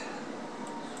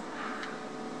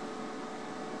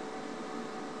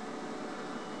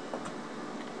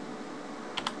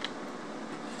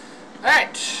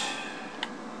 Alright.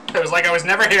 It was like I was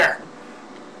never here.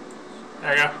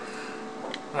 There you go.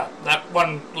 Well, that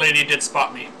one lady did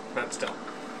spot me, but still.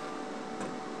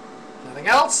 Nothing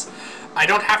else. I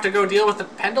don't have to go deal with the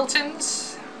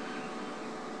Pendletons.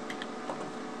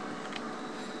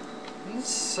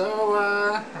 So,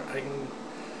 I can...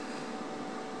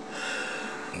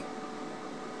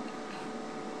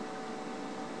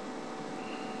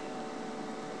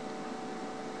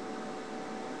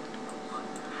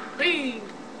 Whee!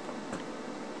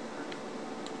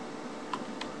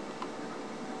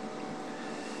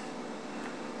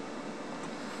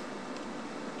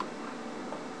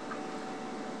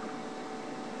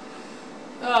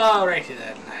 Alrighty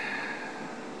then.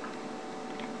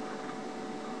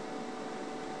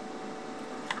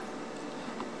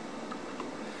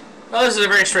 Well, this is a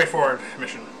very straightforward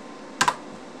mission.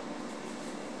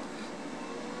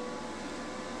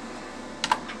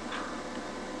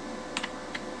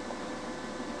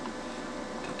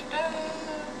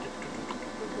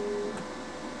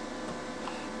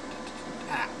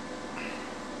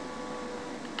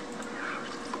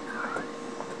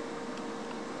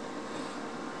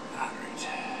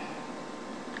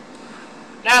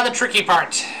 Now the tricky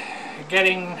part,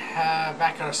 getting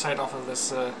back out of sight off of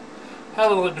this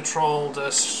heavily patrolled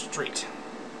street.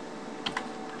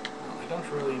 Well, I don't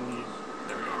really need...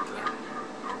 There we go, up there.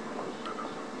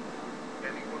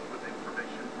 Anyone with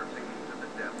information pertaining to the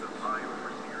death of High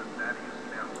Overseer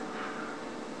S.A.N.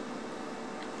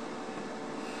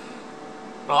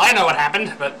 Well, I know what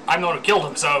happened, but I'm the one who killed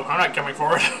him, so I'm not coming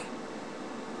forward.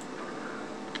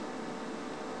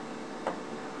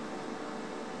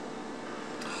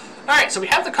 Alright, so we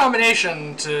have the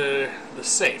combination to the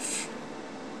safe.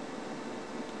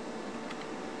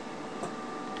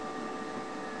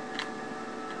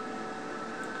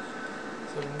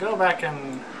 So we can go back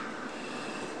and...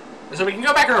 So we can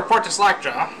go back and report to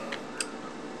Slackjaw.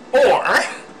 Or...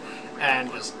 And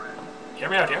just... Hear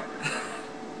me out here.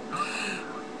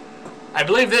 I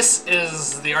believe this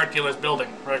is the art dealer's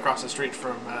building, right across the street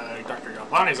from Dr.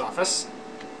 Galvani's office.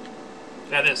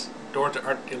 That is. Door to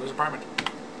art dealer's apartment.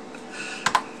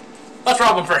 Let's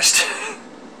rob him first.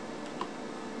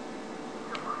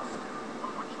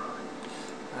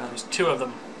 There's two of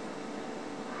them.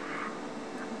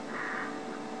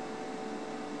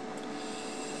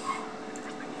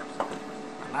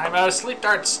 And I'm out of sleep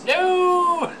darts.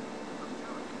 No!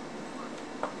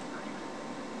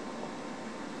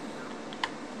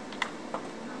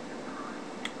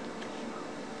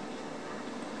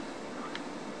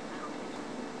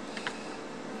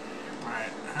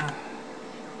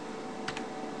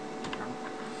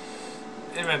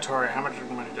 Inventory, how much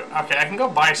money do I... Okay, I can go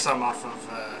buy some off of,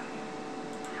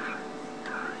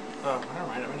 Oh, never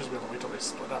mind, I might just be able to wait till they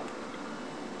split up.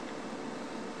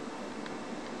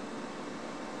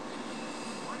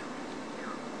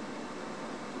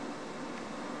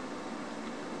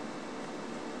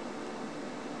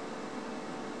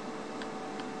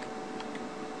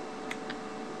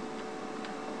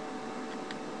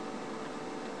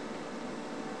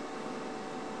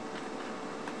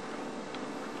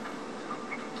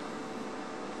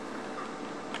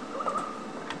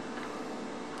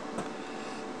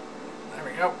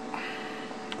 Yep.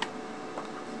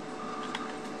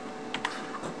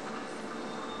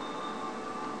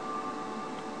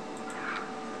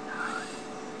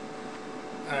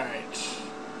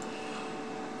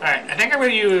 Alright, I think I'm going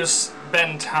to use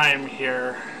bend time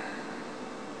here.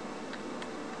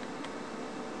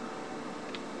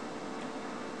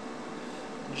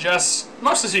 Just,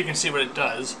 mostly so you can see what it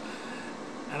does,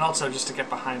 and also just to get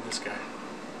behind this guy.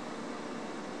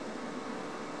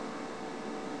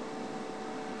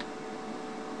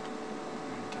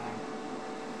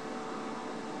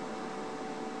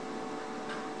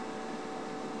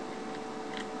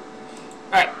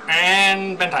 Alright,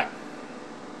 and bend time.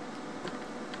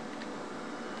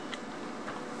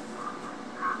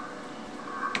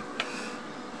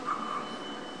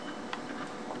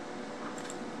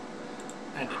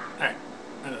 End it. Alright,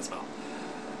 end the spell.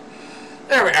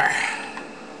 There we are.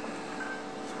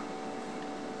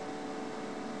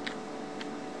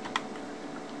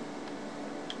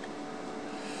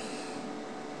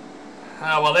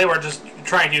 Well, they were just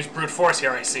trying to use brute force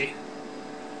here, I see.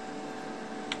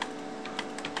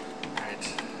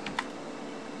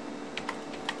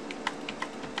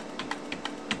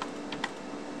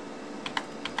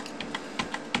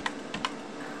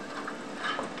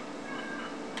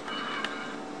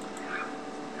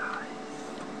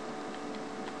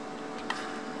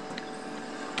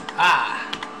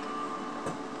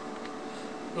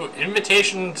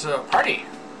 Invitation to a party.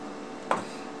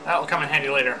 That will come in handy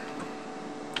later.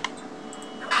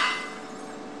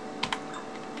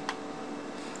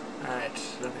 Alright,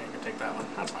 I don't think I can take that one.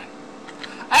 That's fine.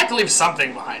 I have to leave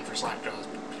something behind for Slackjaw's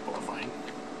people to find.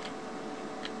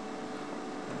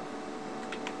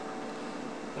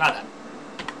 Not that.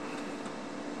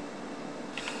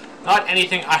 Not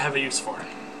anything I have a use for.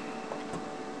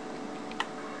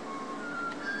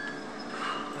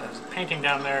 There's a painting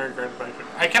down there.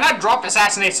 I cannot drop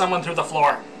assassinate someone through the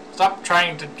floor. Stop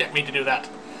trying to get me to do that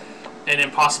in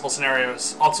impossible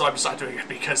scenarios. Also, I'm just not doing it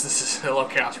because this is a low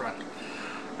chaos run.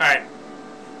 Alright.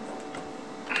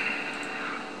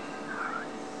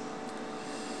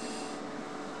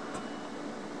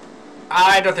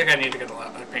 I don't think I need to get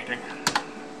a painting.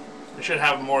 We should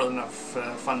have more than enough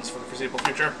funds for the foreseeable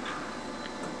future.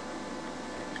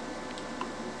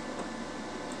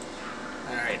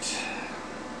 Alright.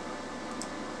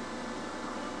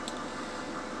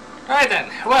 Alright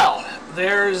then. Well,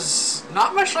 there's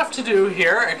not much left to do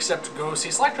here except go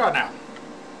see Slackjaw now.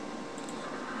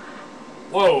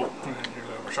 Whoa! I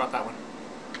overshot that one.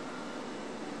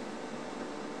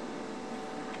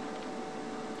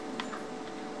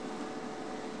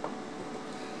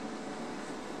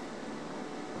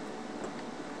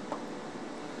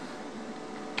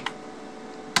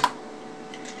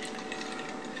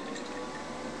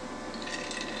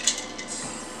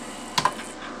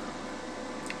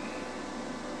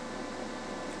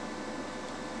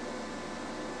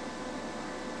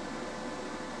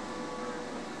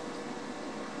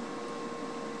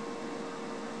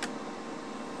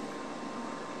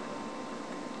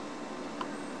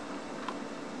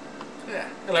 Yeah,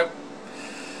 hello.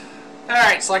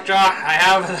 Alright, Slackjaw, I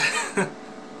have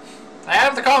I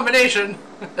have the combination.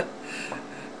 You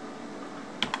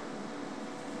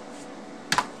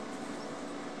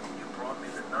brought me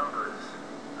the numbers.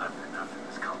 I've been after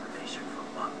this combination for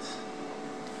months.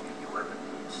 If you ever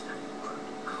need steady work,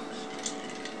 come see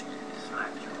me.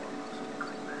 Slackjaw was a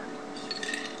good man.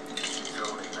 So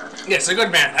is that. Yes, a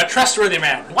good man, a trustworthy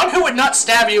man, one who would not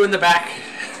stab you in the back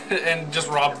and just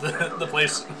rob the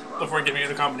place before giving you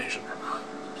the combination.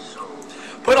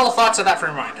 Put all thoughts of that from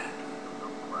your mind.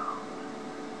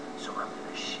 So I'm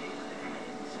gonna shave their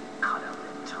heads, cut out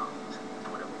their tongues, and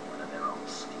put them in one of their own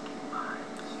stinking minds.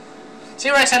 See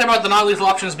what I said about the non-lethal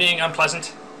options being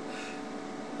unpleasant?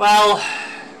 Well,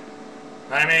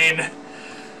 I mean,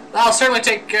 I'll certainly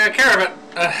take care of it,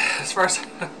 as far as...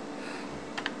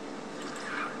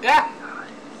 yeah.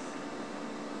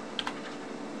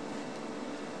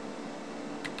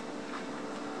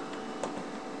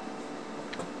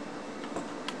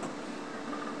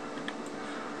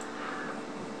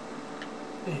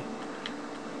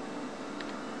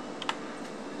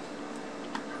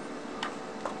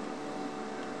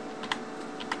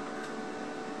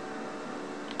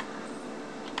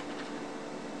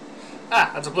 Ah,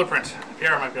 that's a blueprint.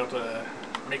 Pierre might be able to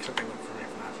make something look for me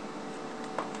from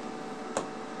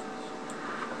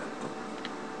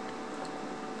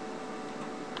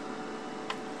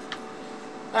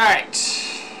that. Alright.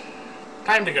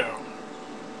 Time to go.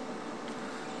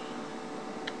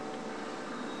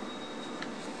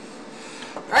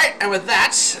 Alright, and with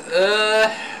that,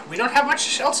 we don't have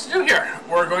much else to do here.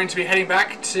 We're going to be heading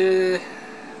back to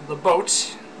the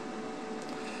boat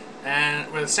and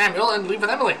with Samuel and leave with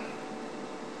Emily.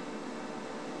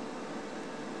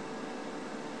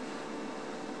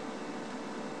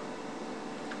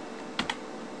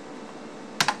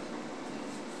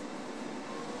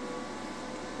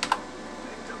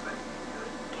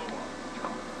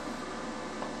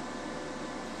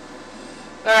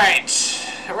 Alright,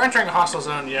 we're entering a hostile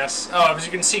zone, yes. Oh, as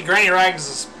you can see, Granny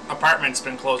Rags' apartment's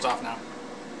been closed off now.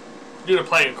 Due to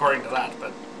plague, according to that,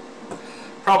 but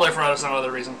probably for some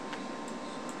other reason.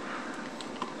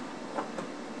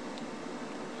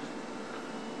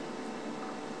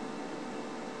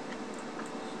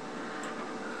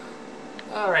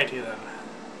 Alrighty then.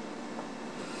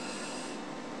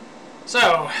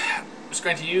 So, I'm just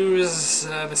going to use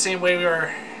the same way we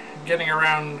were getting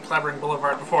around Clavering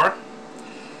Boulevard before.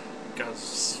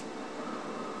 Because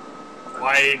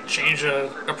why change an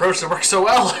approach that works so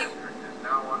well?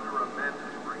 Now under a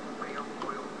mandatory whale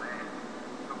oil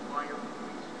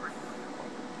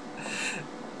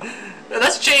ban.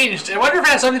 That's changed. I wonder if it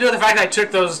has something to do with the fact that I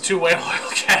took those 2 whale oil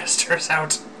canisters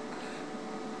out.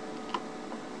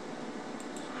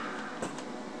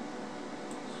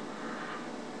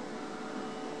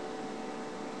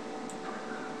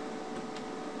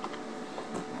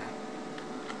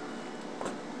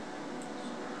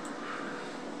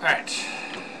 Alright.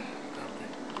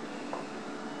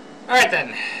 Alright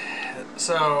then.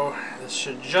 So this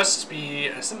should just be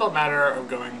a simple matter of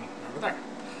going over there.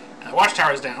 And the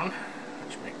watchtower is down,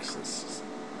 which makes this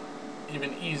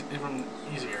even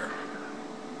easier.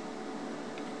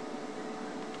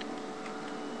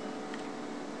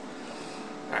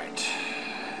 Alright.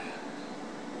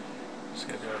 Just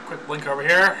gonna do a quick blink over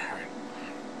here.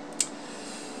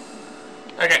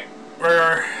 Alright. Okay,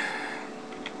 we're...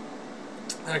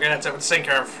 Okay, that's it with the sink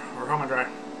care of. We're home and dry.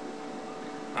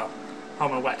 Oh,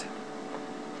 home and wet.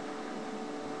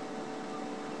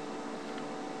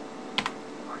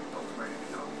 Are you both ready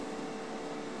to go?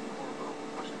 Corvo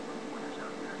must have put pointers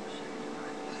out there to see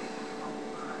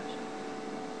tonight.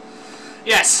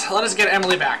 Yes, let us get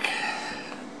Emily back.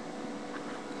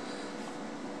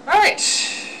 Alright.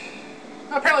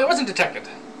 Apparently it wasn't detected.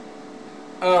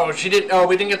 Oh, she did. Oh,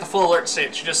 we didn't get the full alert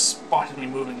state. She just spotted me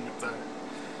moving up the...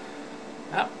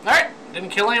 Oh, alright. Didn't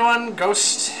kill anyone.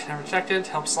 Ghost. Never detected.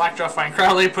 Helped Slackjaw find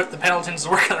Crowley. Put the Pendletons to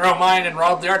work on their own mind. And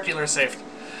robbed the art dealer safe.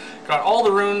 Got all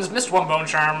the runes. Missed one bone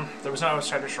charm. There was no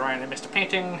Outsider Shrine. I missed a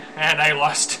painting. And I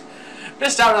lost...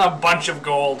 Missed out on a bunch of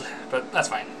gold. But that's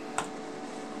fine.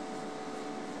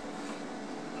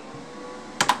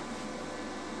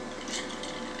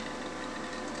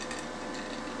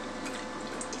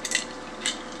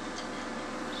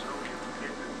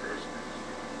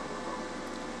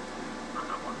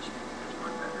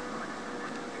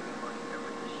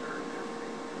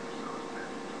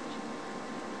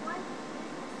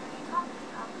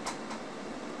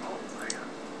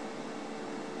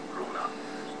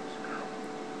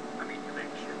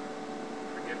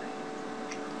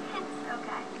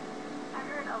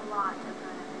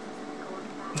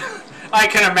 I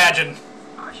can imagine.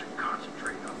 I should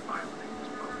concentrate on piloting this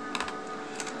boat.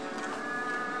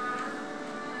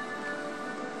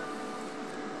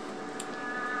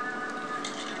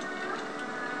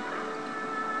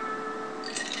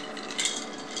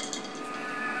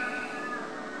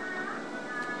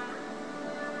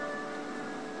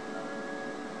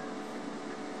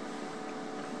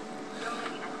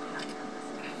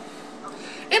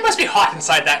 It must be hot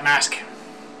inside that mask.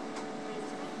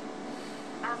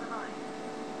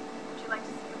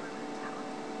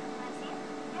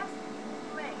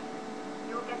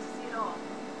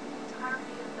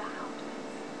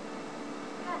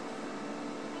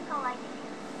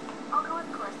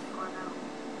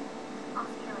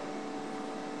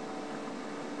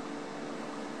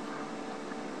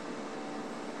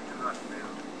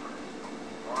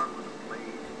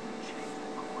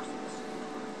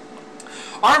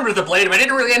 Armed with the blade, but I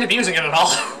didn't really end up using it at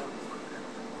all.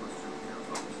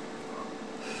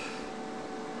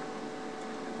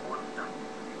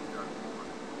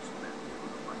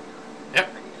 Yep.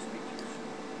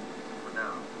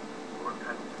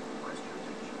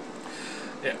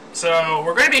 Yeah. So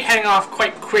we're going to be heading off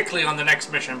quite quickly on the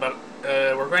next mission, but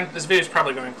this video is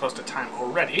probably going close to time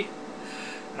already.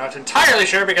 I'm not entirely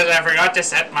sure because I forgot to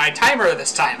set my timer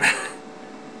this time.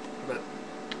 But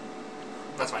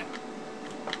that's fine.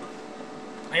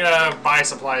 I'm gonna buy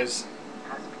supplies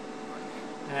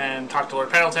and talk to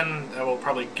Lord Pendleton. I'll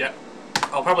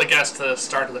probably guess the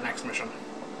start of the next mission.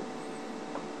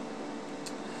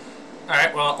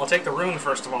 Alright, well, I'll take the rune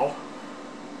first of all.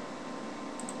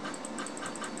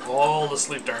 All the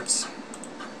sleep darts.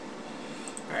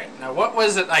 Alright, now what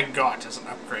was it I got as an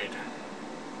upgrade?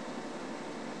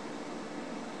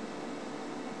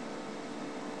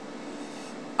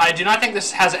 I do not think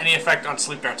this has any effect on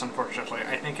sleep darts, unfortunately.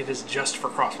 I think it is just for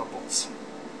crossbow bolts.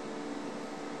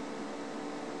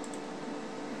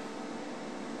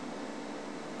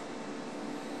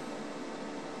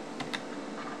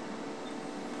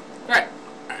 Alright.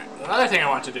 The other thing I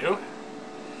want to do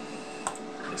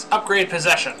is upgrade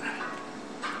possession.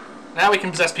 Now we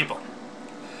can possess people,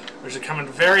 which will come in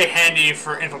very handy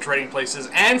for infiltrating places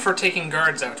and for taking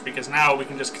guards out, because now we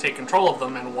can just take control of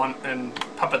them and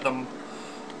puppet them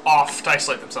off to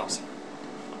isolate themselves.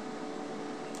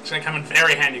 It's going to come in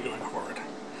very handy going forward.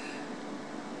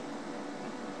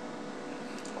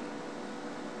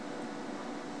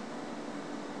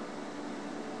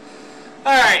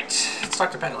 Alright, let's talk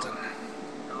to Pendleton.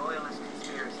 The Loyalist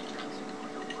conspiracy makes me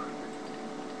want to work.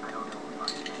 I don't know if I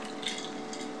can.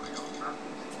 My own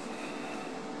brothers.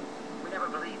 We never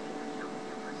believed in your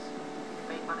humanness. It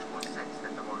made much more sense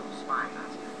than the mortal spying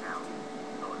us now.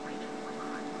 Though a region went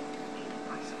behind me, aided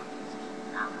by some of these key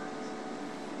allies.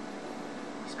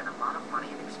 We spent a lot of money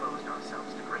and exposed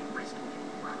ourselves to great risk in getting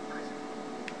you out of prison.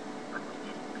 But we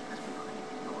did it because we believed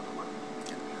in your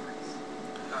loyalty and fearless.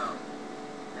 Oh.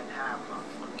 And have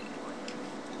lots looking for you.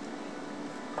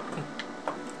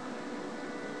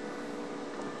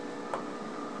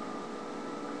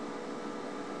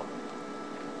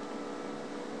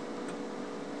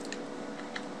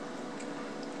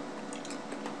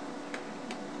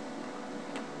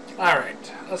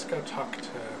 Alright, let's go talk to...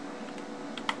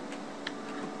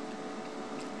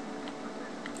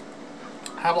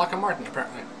 Havelock and Martin,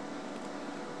 apparently.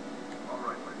 All right,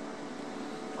 my friend.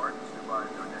 Martin's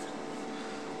divided our next meeting.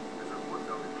 There's a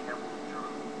footnote in Campbell's journal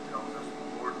that tells us the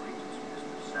Lord Regent's Mr.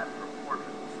 sat for a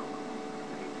portrait of Solo,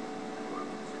 painted in the royal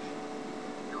position.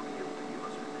 He'll be able to give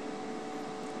us her name.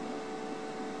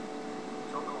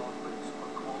 Solo lives on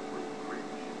Coldwood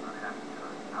Bridge, not half the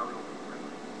time, out over the river.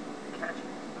 They catch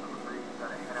me, but I'm afraid we've got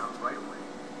to head out right away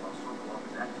while Solo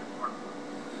is active Parkwood.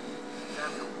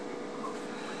 Samuel will be close to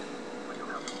the place, but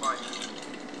you'll have to find him.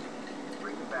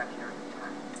 Bring him back here and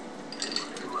attack.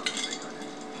 They will have to think on it.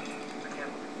 I can't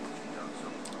believe what you've done so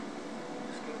far.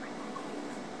 Escaping from cold,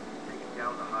 taking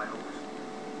down the high overseer,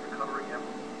 recovering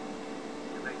Emily.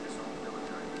 You make this whole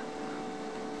military man.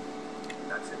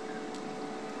 That's it, man.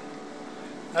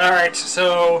 Alright,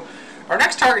 so our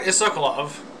next target is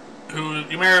Sokolov, who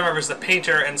you may remember is the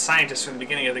painter and scientist from the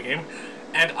beginning of the game.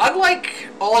 And unlike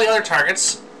all the other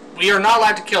targets, we are not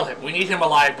allowed to kill him. We need him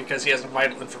alive because he has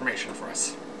vital information for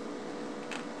us.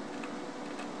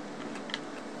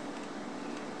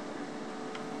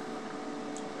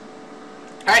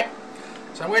 Alright,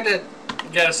 so I'm going to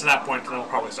get us to that point and then we'll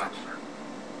probably stop.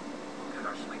 We'll get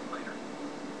our sleep later.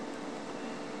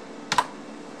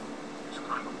 Just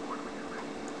climb aboard when you're ready.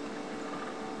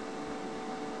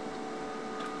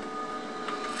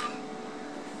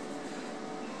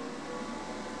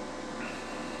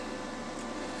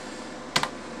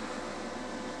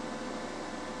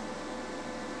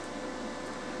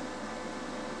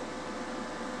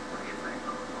 What do you think,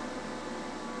 Corvo?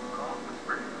 Call it with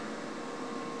British.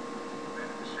 Been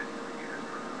in the city for years,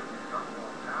 but the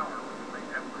Dunwall Tower was the late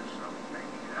Emperor's son. Maybe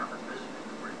you haven't visited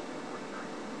the bridge before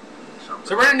tonight.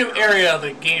 So we're in a new area of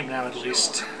the game now, at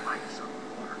least. Lights on the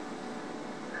water.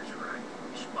 That's right.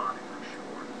 We spotted for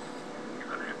sure. You're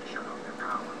gonna have to shut off their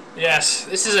power. Yes,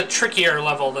 this is a trickier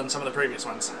level than some of the previous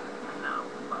ones. Now,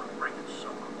 about bringing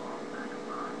someone along back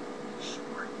alive.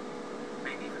 Smart.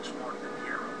 Maybe even smarter than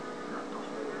Hero. Not the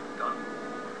whole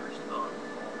Dunwall thug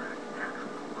with all that natural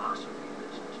philosophy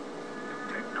business. New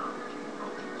technology,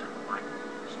 potions, and the like.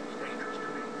 Seems dangerous to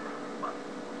me. But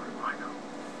what do I know?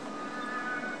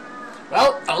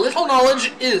 Well, a little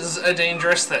knowledge is a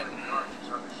dangerous thing.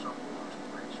 Charges under some laws and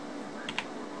ways. That's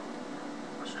your role.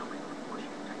 Assuming, of course, you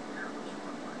take care of those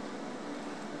floodlights.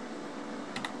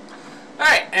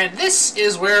 Alright, and this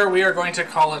is where we are going to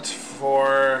call it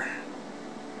for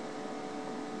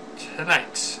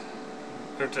tonight.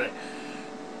 Or today.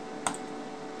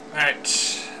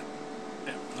 Alright.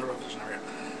 Yeah, the revolution, there we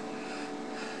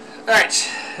go. Alright.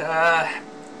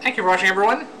 Thank you for watching,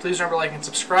 everyone. Please remember to like and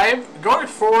subscribe. Going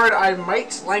forward, I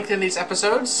might lengthen these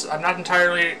episodes. I'm not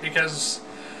entirely because,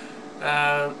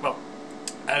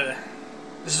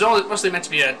 this is mostly meant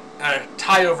to be a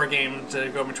tie-over game to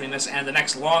go between this and the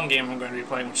next long game I'm going to be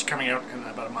playing, which is coming out in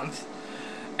about a month.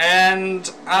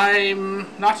 And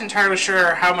I'm not entirely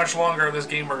sure how much longer of this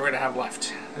game we're going to have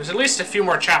left. There's at least a few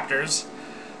more chapters.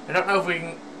 I don't know if we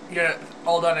can get it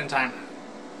all done in time.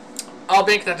 I'll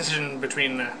make that decision in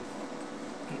between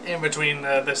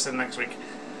this and next week.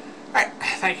 Alright,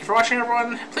 thank you for watching,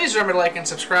 everyone. Please remember to like and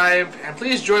subscribe, and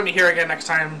please join me here again next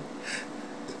time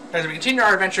as we continue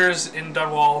our adventures in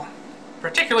Dunwall,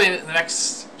 particularly in the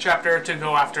next chapter to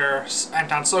go after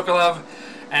Anton Sokolov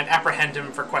and apprehend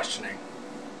him for questioning.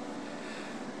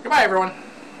 Goodbye, everyone.